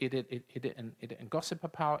gossip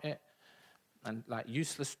about it and like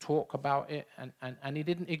useless talk about it, and he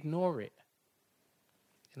didn't ignore it.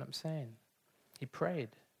 You know what I'm saying? He prayed.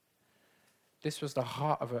 This was the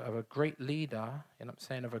heart of a great leader, you know what I'm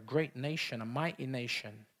saying, of a great nation, a mighty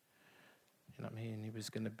nation. You know what I mean? He was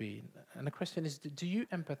going to be. And the question is, do you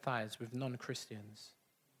empathize with non-Christians?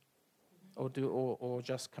 Or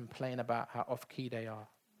just complain about how off-key they are?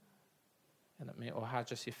 You know what I mean? Or how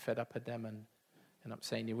just you're fed up with them and, you know what I'm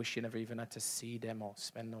saying, you wish you never even had to see them or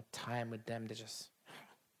spend no time with them. They just...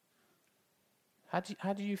 How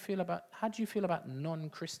do you feel about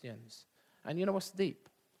non-Christians? And you know what's deep?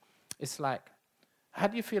 It's like, how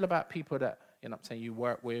do you feel about people that, you know what I'm saying, you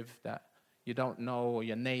work with, that you don't know, or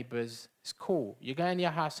your neighbors? It's cool. You go in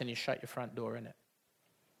your house and you shut your front door, innit?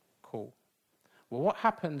 Cool. Well, what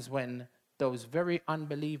happens when those very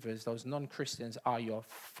unbelievers, those non-Christians, are your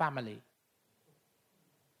family?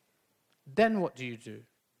 Then what do you do?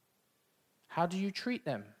 How do you treat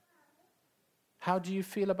them? How do you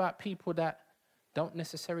feel about people that don't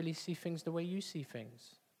necessarily see things the way you see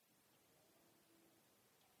things?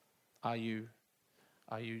 Are you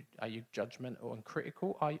judgmental and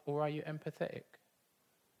critical, or are you empathetic?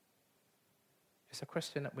 It's a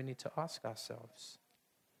question that we need to ask ourselves,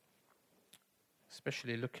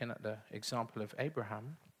 especially looking at the example of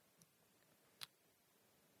Abraham.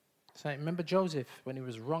 So remember Joseph when he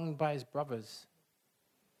was wronged by his brothers.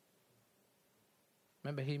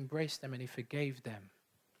 Remember, he embraced them and he forgave them.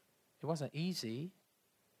 It wasn't easy.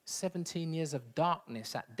 17 years of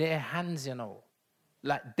darkness at their hands, you know.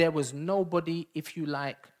 Like, there was nobody, if you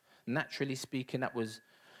like, naturally speaking, that was...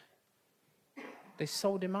 They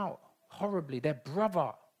sold him out horribly. Their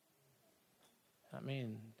brother. I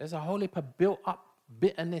mean, there's a whole heap of built-up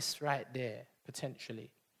bitterness right there, potentially.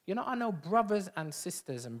 You know, I know brothers and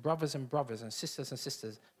sisters and brothers and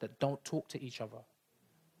sisters that don't talk to each other.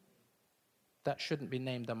 That shouldn't be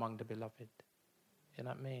named among the beloved. You know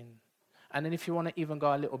what I mean? And then if you want to even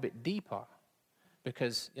go a little bit deeper,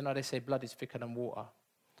 because, you know, they say blood is thicker than water.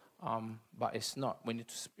 But it's not. When you're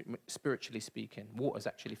spiritually speaking, water is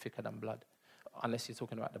actually thicker than blood, unless you're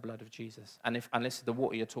talking about the blood of Jesus. And unless the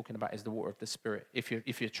water you're talking about is the water of the Spirit, if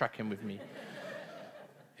you're tracking with me.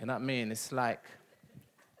 You know what I mean? It's like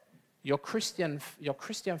your Christian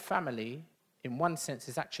family, in one sense,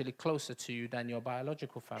 is actually closer to you than your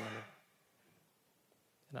biological family.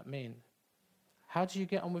 You know what I mean? How do you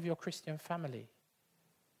get on with your Christian family?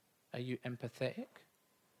 Are you empathetic?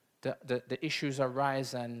 The issues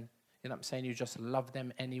arise and, you know what I'm saying, you just love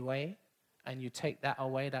them anyway, and you take that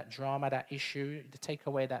away, that drama, that issue, to take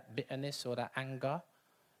away that bitterness or that anger,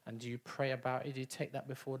 and do you pray about it? Do you take that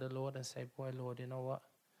before the Lord and say, boy, Lord, you know what?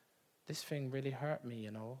 This thing really hurt me,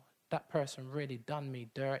 you know. That person really done me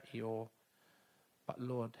dirty, but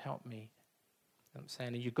Lord, help me. You know what I'm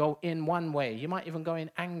saying? And you go in one way. You might even go in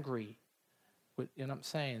angry, you know what I'm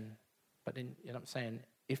saying? But then, you know what I'm saying,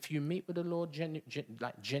 if you meet with the Lord,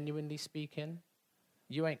 genuinely speaking,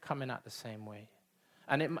 you ain't coming out the same way.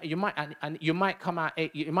 And you might come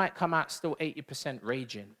out still 80%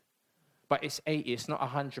 raging, but it's 80, it's not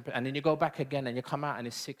 100%. And then you go back again and you come out and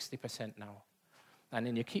it's 60% now. And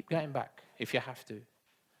then you keep going back if you have to.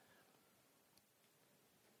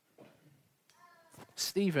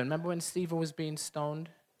 Stephen, remember when Stephen was being stoned?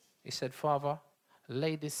 He said, Father,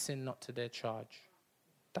 lay this sin not to their charge.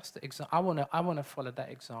 That's the example. I wanna follow that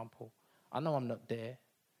example. I know I'm not there,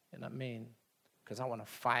 you know what I mean? Because I want to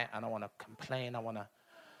fight and I want to complain. I want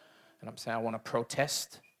to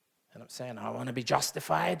protest. You know what I'm saying? I want to be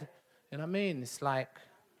justified. You know what I mean? It's like,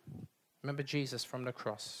 remember Jesus from the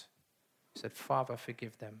cross. He said, Father,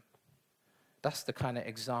 forgive them. That's the kind of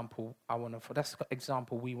example I want to follow. That's the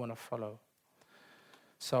example we want to follow.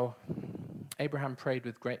 So Abraham prayed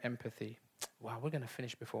with great empathy. Wow, we're going to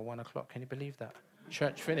finish before 1 o'clock. Can you believe that?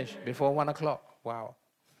 Church finished before 1 o'clock. Wow.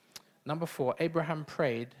 Number 4, Abraham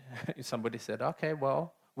prayed. Somebody said, okay,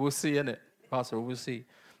 well, we'll see, innit? Pastor, we'll see.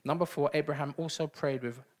 Number 4, Abraham also prayed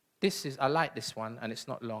with, I like this one, and it's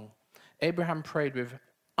not long. Abraham prayed with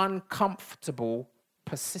uncomfortable,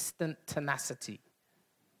 persistent tenacity.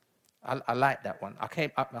 I like that one. I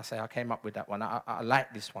came up with that one. I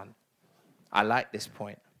like this one. I like this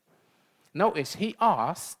point. Notice he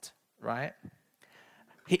asked, right?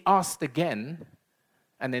 He asked again,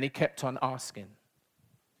 and then he kept on asking.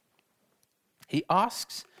 He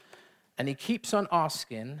asks, and he keeps on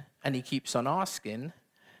asking, and he keeps on asking,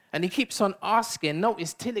 and he keeps on asking.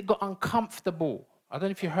 Notice, till it got uncomfortable. I don't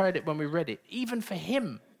know if you heard it when we read it. Even for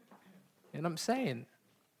him. You know what I'm saying?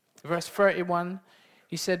 Verse 31,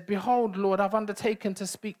 he said, Behold, Lord, I've undertaken to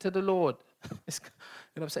speak to the Lord. You know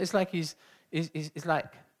what I'm saying? It's like he's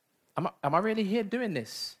like, am I really here doing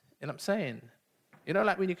this? You know what I'm saying? You know,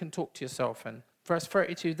 like when you can talk to yourself. And verse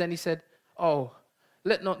 32, then he said, Oh,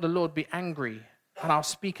 let not the Lord be angry, and I'll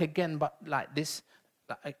speak again, but like this,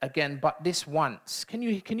 but this once. Can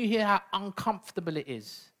you hear how uncomfortable it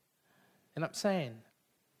is? You know what I'm saying?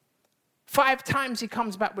 5 times he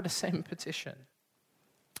comes back with the same petition.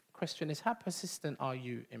 Question is, how persistent are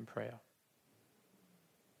you in prayer?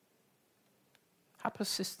 How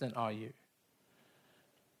persistent are you?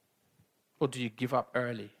 Or do you give up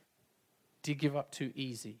early? Do you give up too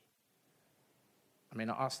easy? I mean,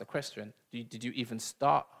 I asked the question, did you even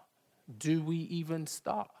start? Do we even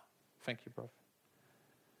start? Thank you, bro.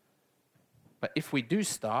 But if we do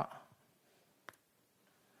start,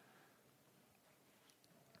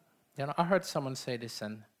 I heard someone say this,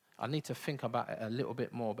 and I need to think about it a little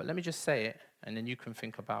bit more, but let me just say it, and then you can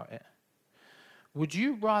think about it. Would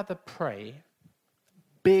you rather pray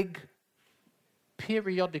big,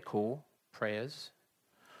 periodical prayers,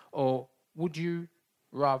 or would you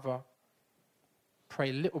rather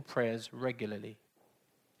pray little prayers regularly?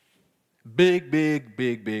 Big, big,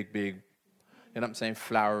 big, big, big. You know what I'm saying?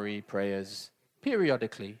 Flowery prayers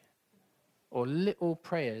periodically, or little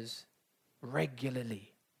prayers regularly.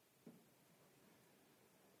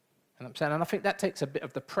 You know what I'm saying? And I think that takes a bit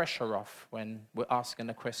of the pressure off when we're asking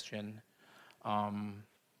a question. Do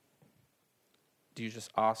you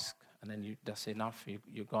just ask and then that's enough,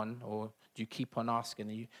 you're gone? Or do you keep on asking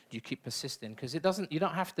and do you keep persisting? Because you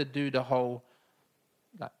don't have to do the whole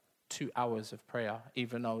 2 hours of prayer,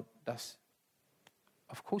 even though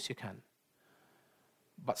of course you can.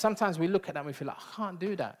 But sometimes we look at that and we feel like, I can't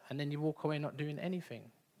do that. And then you walk away not doing anything.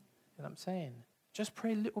 You know what I'm saying? Just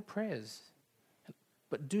pray little prayers,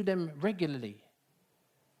 but do them regularly.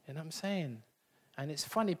 You know what I'm saying? And it's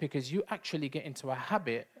funny because you actually get into a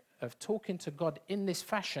habit of talking to God in this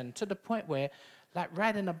fashion to the point where, like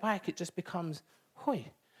riding a bike, it just becomes, I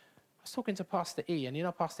was talking to Pastor E,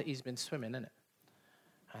 and Pastor E's been swimming, innit?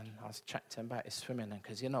 And I was chatting to him about his swimming, and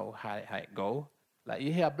because you know how it go. Like,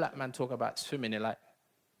 you hear a black man talk about swimming, you're like,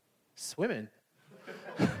 swimming?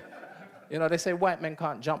 They say white men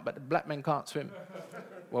can't jump, but the black men can't swim.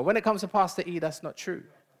 Well, when it comes to Pastor E, that's not true.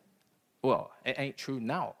 Well, it ain't true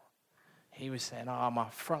now. He was saying, my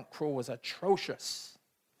front crawl was atrocious,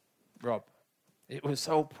 Rob. It was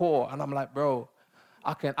so poor. And I'm like, bro,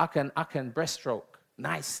 I can breaststroke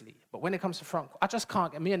nicely. But when it comes to front, I just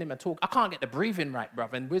can't get me and him to talk. I can't get the breathing right,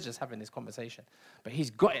 bruv. And we're just having this conversation. But he's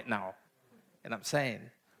got it now. You know what I'm saying?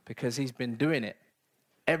 Because he's been doing it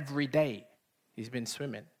every day. He's been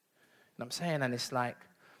swimming. You know what I'm saying? And it's like,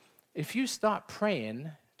 if you start praying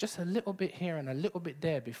just a little bit here and a little bit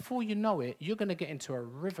there, before you know it, you're going to get into a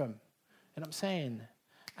rhythm. You know what I'm saying?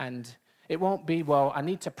 And it won't be, well, I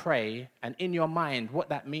need to pray. And in your mind, what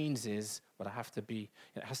that means is, it has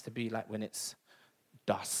to be like when it's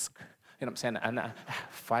dusk. You know what I'm saying? And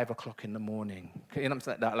 5 o'clock in the morning. You know what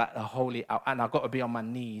I'm saying? Like the holy hour. And I've got to be on my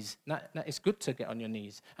knees. Now, it's good to get on your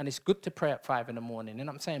knees. And it's good to pray at 5 in the morning. You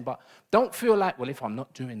know what I'm saying? But don't feel like, well, if I'm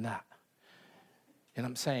not doing that. You know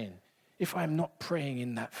what I'm saying? If I'm not praying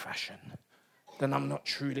in that fashion, then I'm not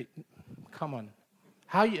truly. Come on.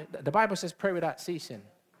 The Bible says pray without ceasing.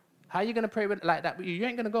 How are you going to pray like that? You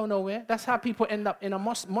ain't going to go nowhere. That's how people end up in a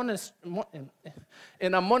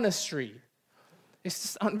monastery. It's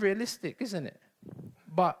just unrealistic, isn't it?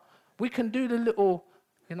 But we can do the little,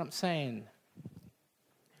 you know what I'm saying,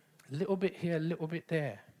 a little bit here, a little bit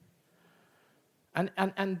there.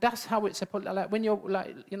 And that's how it's supposed to, like when you're like,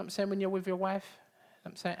 you know what I'm saying, when you're with your wife, you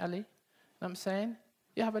know what I'm saying, Ali, you know what I'm saying?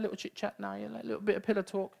 You have a little chit chat now, you like a little bit of pillow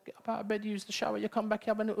talk, get up out of bed, use the shower, you come back,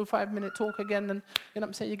 you have a little 5-minute talk again, and you know what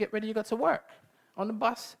I'm saying, you get ready, you go to work. On the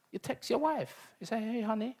bus, you text your wife. You say, hey,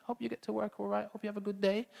 honey, hope you get to work all right. Hope you have a good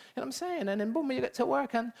day. You know what I'm saying? And then, boom, you get to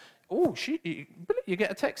work, and, you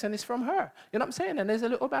get a text, and it's from her. You know what I'm saying? And there's a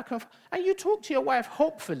little back and forth. And you talk to your wife,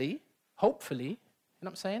 hopefully, you know what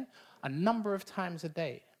I'm saying, a number of times a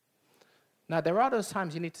day. Now, there are those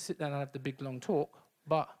times you need to sit down and have the big, long talk,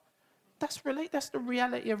 but that's the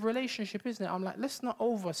reality of relationship, isn't it? I'm like, let's not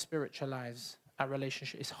over-spiritualize our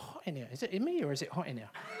relationship. It's hot in here. Is it in me, or is it hot in here?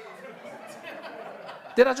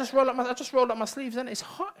 Did I just roll up my sleeves and it's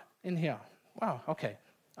hot in here? Wow, okay.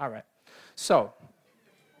 All right. So,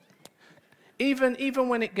 even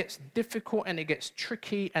when it gets difficult and it gets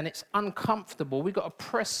tricky and it's uncomfortable, we got to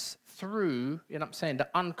press through, you know what I'm saying, the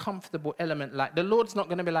uncomfortable element. Like, the Lord's not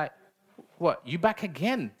going to be like, what, you back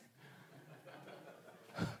again?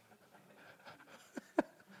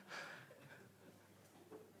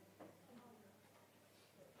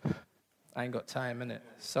 I ain't got time, innit?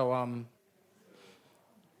 So,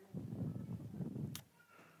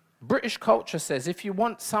 British culture says if you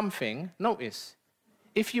want something, notice,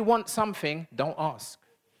 if you want something, don't ask.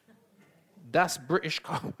 That's British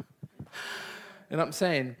culture. You know what I'm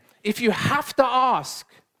saying? If you have to ask,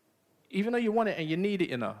 even though you want it and you need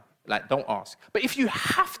it, like, don't ask. But if you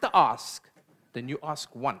have to ask, then you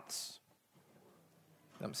ask once.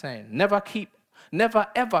 You know what I'm saying? Never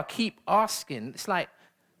ever keep asking. It's like,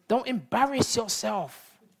 don't embarrass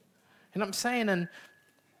yourself. You know what I'm saying? And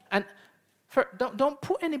don't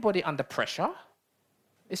put anybody under pressure.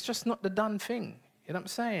 It's just not the done thing. You know what I'm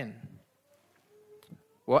saying?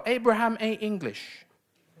 Well, Abraham ain't English.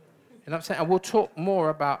 You know what I'm saying? And we'll talk more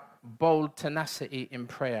about bold tenacity in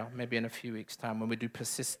prayer, maybe in a few weeks' time when we do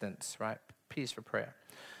persistence, right? Peace for prayer.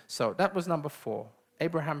 So that was number 4.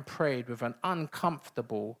 Abraham prayed with an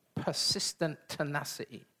uncomfortable, persistent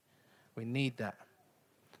tenacity. We need that.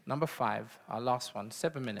 Number 5, our last one,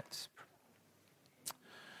 7 minutes.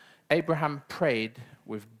 Abraham prayed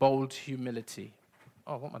with bold humility.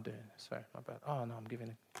 Oh, what am I doing? Sorry, my bad. Oh, no, I'm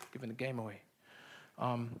giving the game away.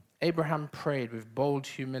 Abraham prayed with bold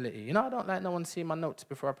humility. You know, I don't like no one seeing my notes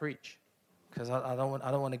before I preach, because I don't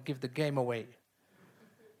want to give the game away.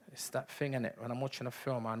 It's that thing, innit? When I'm watching a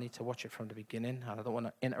film, I need to watch it from the beginning. I don't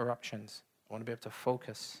want interruptions. I want to be able to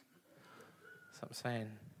focus. That's what I'm saying.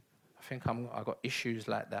 I think I got issues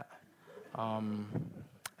like that.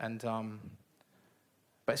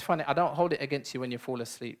 But it's funny, I don't hold it against you when you fall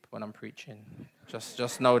asleep when I'm preaching.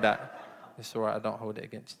 Just know that. It's all right, I don't hold it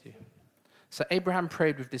against you. So Abraham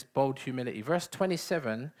prayed with this bold humility. Verse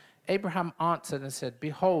 27, Abraham answered and said,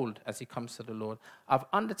 "Behold," as he comes to the Lord, "I've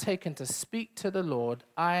undertaken to speak to the Lord,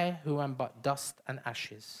 I who am but dust and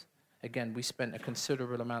ashes." Again, we spent a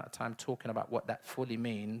considerable amount of time talking about what that fully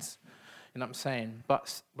means. You know what I'm saying?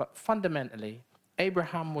 But fundamentally,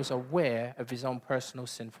 Abraham was aware of his own personal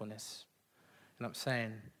sinfulness. You know what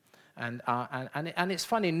I'm saying? And it's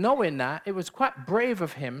funny, knowing that, it was quite brave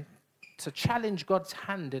of him to challenge God's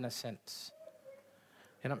hand in a sense.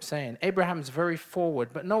 You know what I'm saying? Abraham's very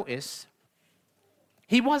forward, but notice,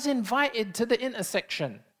 he was invited to the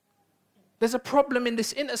intersection. There's a problem in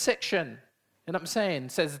this intersection. You know what I'm saying?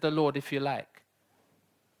 Says the Lord, if you like.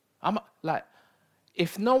 I'm like,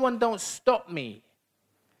 if no one don't stop me,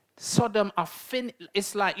 Sodom,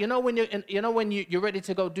 it's like, you know when you're ready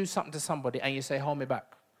to go do something to somebody and you say, "Hold me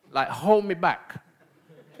back." Like, hold me back.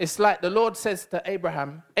 It's like the Lord says to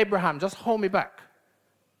Abraham, "Abraham, just hold me back."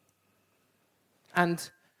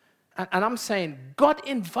 And I'm saying, God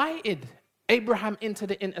invited Abraham into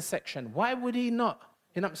the intersection. Why would he not,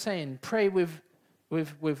 you know what I'm saying, pray with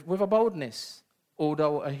a boldness,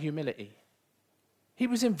 although a humility? He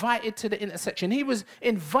was invited to the intersection. He was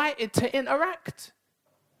invited to interact.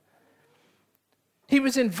 He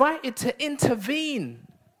was invited to intervene.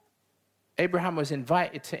 Abraham was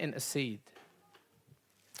invited to intercede.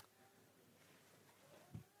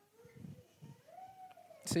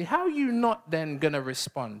 See, how are you not then going to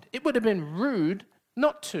respond? It would have been rude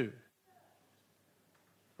not to.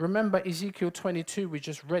 Remember Ezekiel 22, we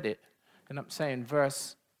just read it. And I'm saying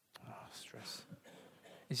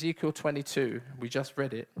Ezekiel 22, we just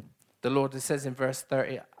read it. The Lord, it says in verse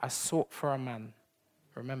 30, "I sought for a man."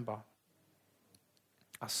 Remember,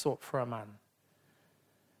 I sought for a man.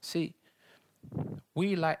 See,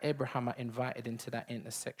 we, like Abraham, are invited into that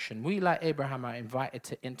intersection. We, like Abraham, are invited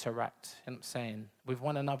to interact, you know what I'm saying, with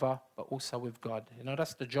one another, but also with God. You know,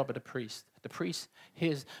 that's the job of the priest. The priest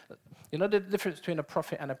hears, you know the difference between a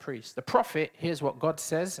prophet and a priest? The prophet hears what God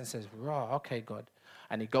says and says, "Rah, okay, God."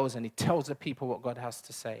 And he goes and he tells the people what God has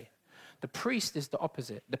to say. The priest is the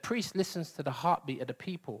opposite. The priest listens to the heartbeat of the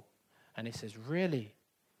people. And he says, "Really?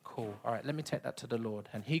 Cool. All right, let me take that to the Lord."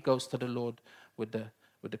 And he goes to the Lord with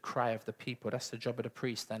the cry of the people. That's the job of the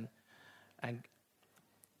priest. And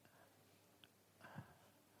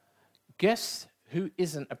guess who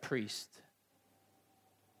isn't a priest?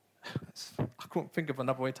 I couldn't think of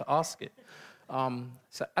another way to ask it.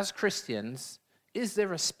 So as Christians, is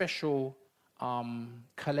there a special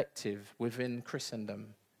collective within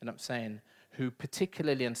Christendom, you know what I'm saying, who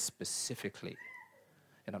particularly and specifically,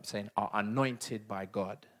 you know what I'm saying, are anointed by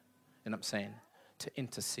God, you know what I'm saying, to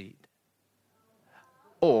intercede?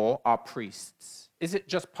 Or are priests? Is it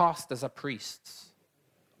just pastors are priests?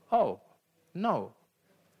 Oh, no.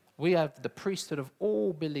 We have the priesthood of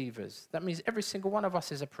all believers. That means every single one of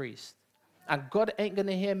us is a priest. And God ain't going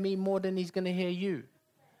to hear me more than he's going to hear you,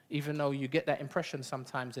 even though you get that impression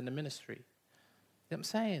sometimes in the ministry. You know what I'm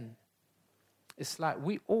saying? It's like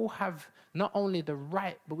we all have not only the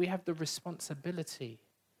right, but we have the responsibility,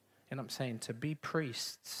 you know what I'm saying, to be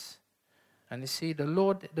priests. And you see, the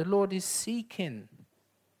Lord is seeking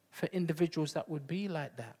for individuals that would be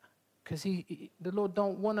like that. Because the Lord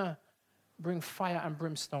don't want to bring fire and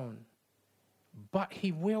brimstone, but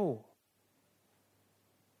he will.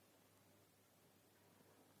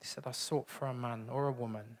 He said, "I sought for a man or a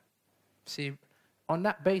woman." See, on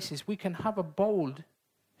that basis, we can have a bold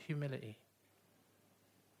humility.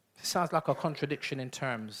 It sounds like a contradiction in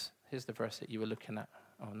terms. Here's the verse that you were looking at.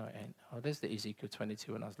 Oh, no, it ain't. Oh, there's the Ezekiel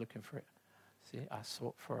 22 and I was looking for it. See, "I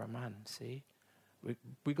sought for a man." See,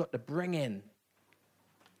 we got the bring in.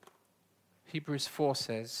 Hebrews 4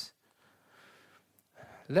 says,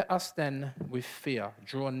 Let us then, with fear,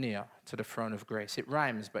 draw near to the throne of grace. It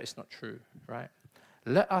rhymes, but it's not true, right?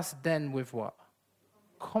 Let us then, with what?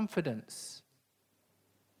 Confidence.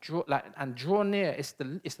 Draw near.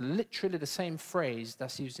 It's literally the same phrase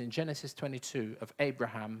that's used in Genesis 22 of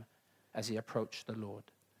Abraham as he approached the Lord.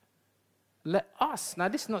 Let us, now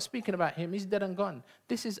this is not speaking about him, he's dead and gone.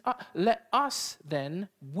 This is, let us then,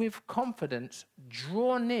 with confidence,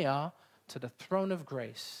 draw near to the throne of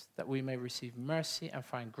grace, that we may receive mercy and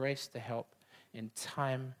find grace to help in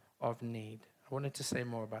time of need. I wanted to say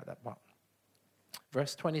more about that, but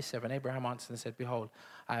verse 27, Abraham answered and said, behold,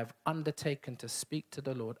 I have undertaken to speak to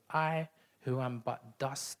the Lord, I who am but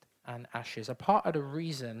dust and ashes. A part of the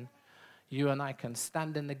reason you and I can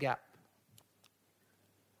stand in the gap,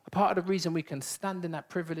 a part of the reason we can stand in that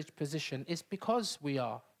privileged position is because we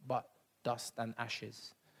are but dust and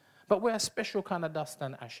ashes. But we're a special kind of dust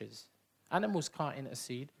and ashes. Animals can't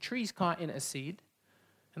intercede. Trees can't intercede.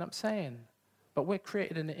 And I'm saying, but we're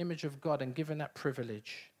created in the image of God and given that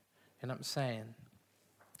privilege. And I'm saying,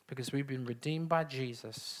 because we've been redeemed by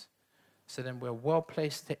Jesus, so then we're well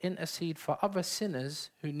placed to intercede for other sinners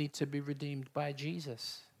who need to be redeemed by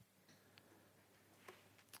Jesus.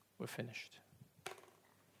 We're finished.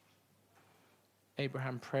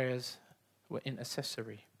 Abraham's prayers were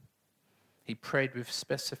intercessory. He prayed with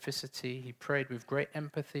specificity. He prayed with great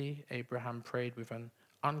empathy. Abraham prayed with an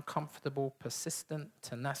uncomfortable, persistent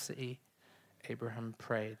tenacity. Abraham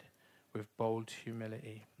prayed with bold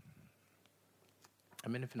humility. I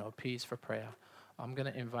mean, if you know, P's for prayer. I'm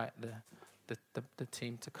going to invite the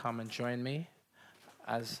team to come and join me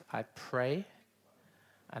as I pray.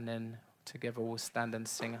 And then together we'll stand and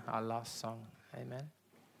sing our last song. Amen.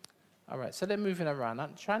 All right, so they're moving around.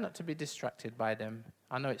 Try not to be distracted by them.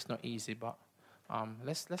 I know it's not easy, but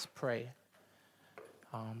let's pray.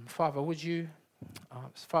 Father,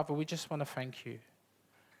 Father, we just want to thank you.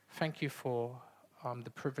 Thank you for the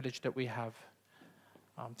privilege that we have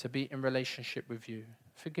to be in relationship with you.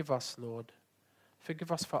 Forgive us, Lord.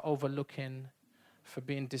 Forgive us for overlooking, for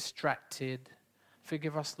being distracted.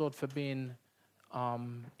 Forgive us, Lord, for being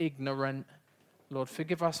ignorant. Lord,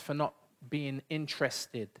 forgive us for not being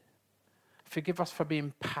interested. Forgive us for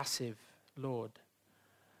being passive, Lord,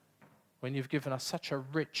 when you've given us such a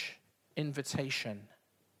rich invitation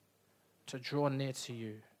to draw near to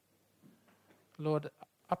you. Lord,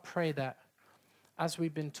 I pray that as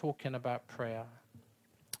we've been talking about prayer,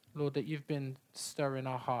 Lord, that you've been stirring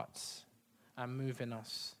our hearts and moving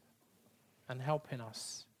us and helping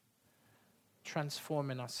us,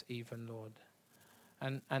 transforming us even, Lord.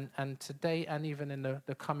 And today and even in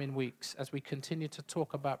the coming weeks, as we continue to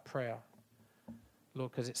talk about prayer,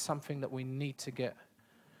 Lord, because it's something that we need to get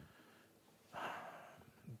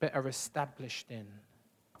better established in.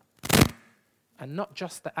 And not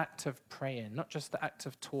just the act of praying, not just the act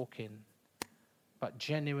of talking, but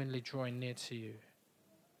genuinely drawing near to you.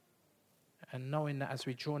 And knowing that as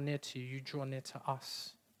we draw near to you, you draw near to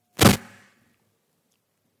us.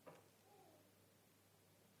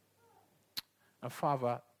 And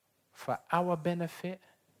Father, for our benefit,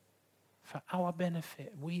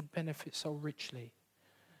 we benefit so richly.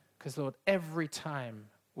 Because, Lord, every time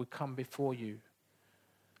we come before you,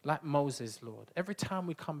 like Moses, Lord, every time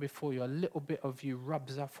we come before you, a little bit of you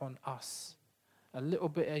rubs off on us. A little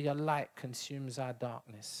bit of your light consumes our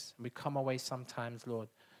darkness. We come away sometimes, Lord,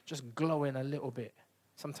 just glowing a little bit.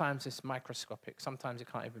 Sometimes it's microscopic. Sometimes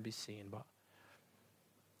it can't even be seen. But,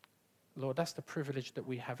 Lord, that's the privilege that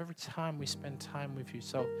we have every time we spend time with you.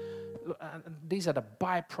 So these are the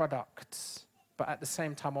byproducts. But at the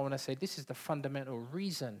same time, I want to say this is the fundamental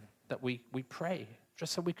reason that we pray,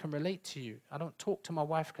 just so we can relate to you. I don't talk to my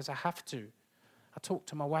wife because I have to. I talk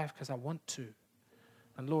to my wife because I want to.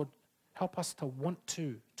 And Lord, help us to want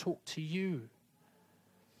to talk to you.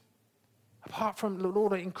 Apart from, Lord, all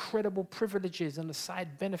the incredible privileges and the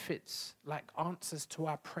side benefits, like answers to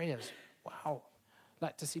our prayers. Wow.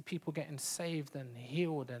 Like to see people getting saved and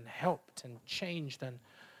healed and helped and changed. And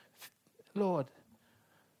Lord,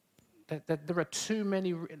 that there are too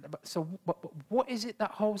many. So what is it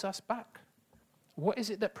that holds us back? What is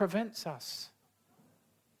it that prevents us?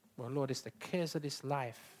 Well, Lord, it's the cares of this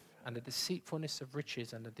life and the deceitfulness of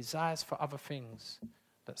riches and the desires for other things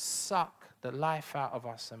that suck the life out of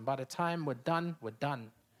us. And by the time we're done, we're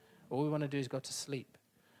done. All we want to do is go to sleep.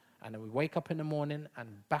 And then we wake up in the morning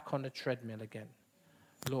and back on the treadmill again.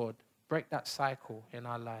 Lord, break that cycle in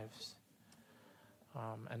our lives.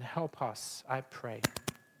 And help us, I pray,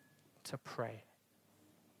 to pray.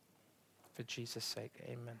 For Jesus' sake,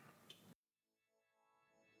 amen.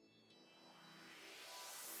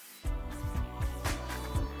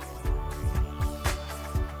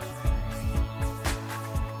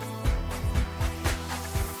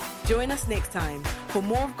 Join us next time for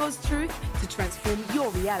more of God's truth to transform your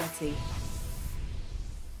reality.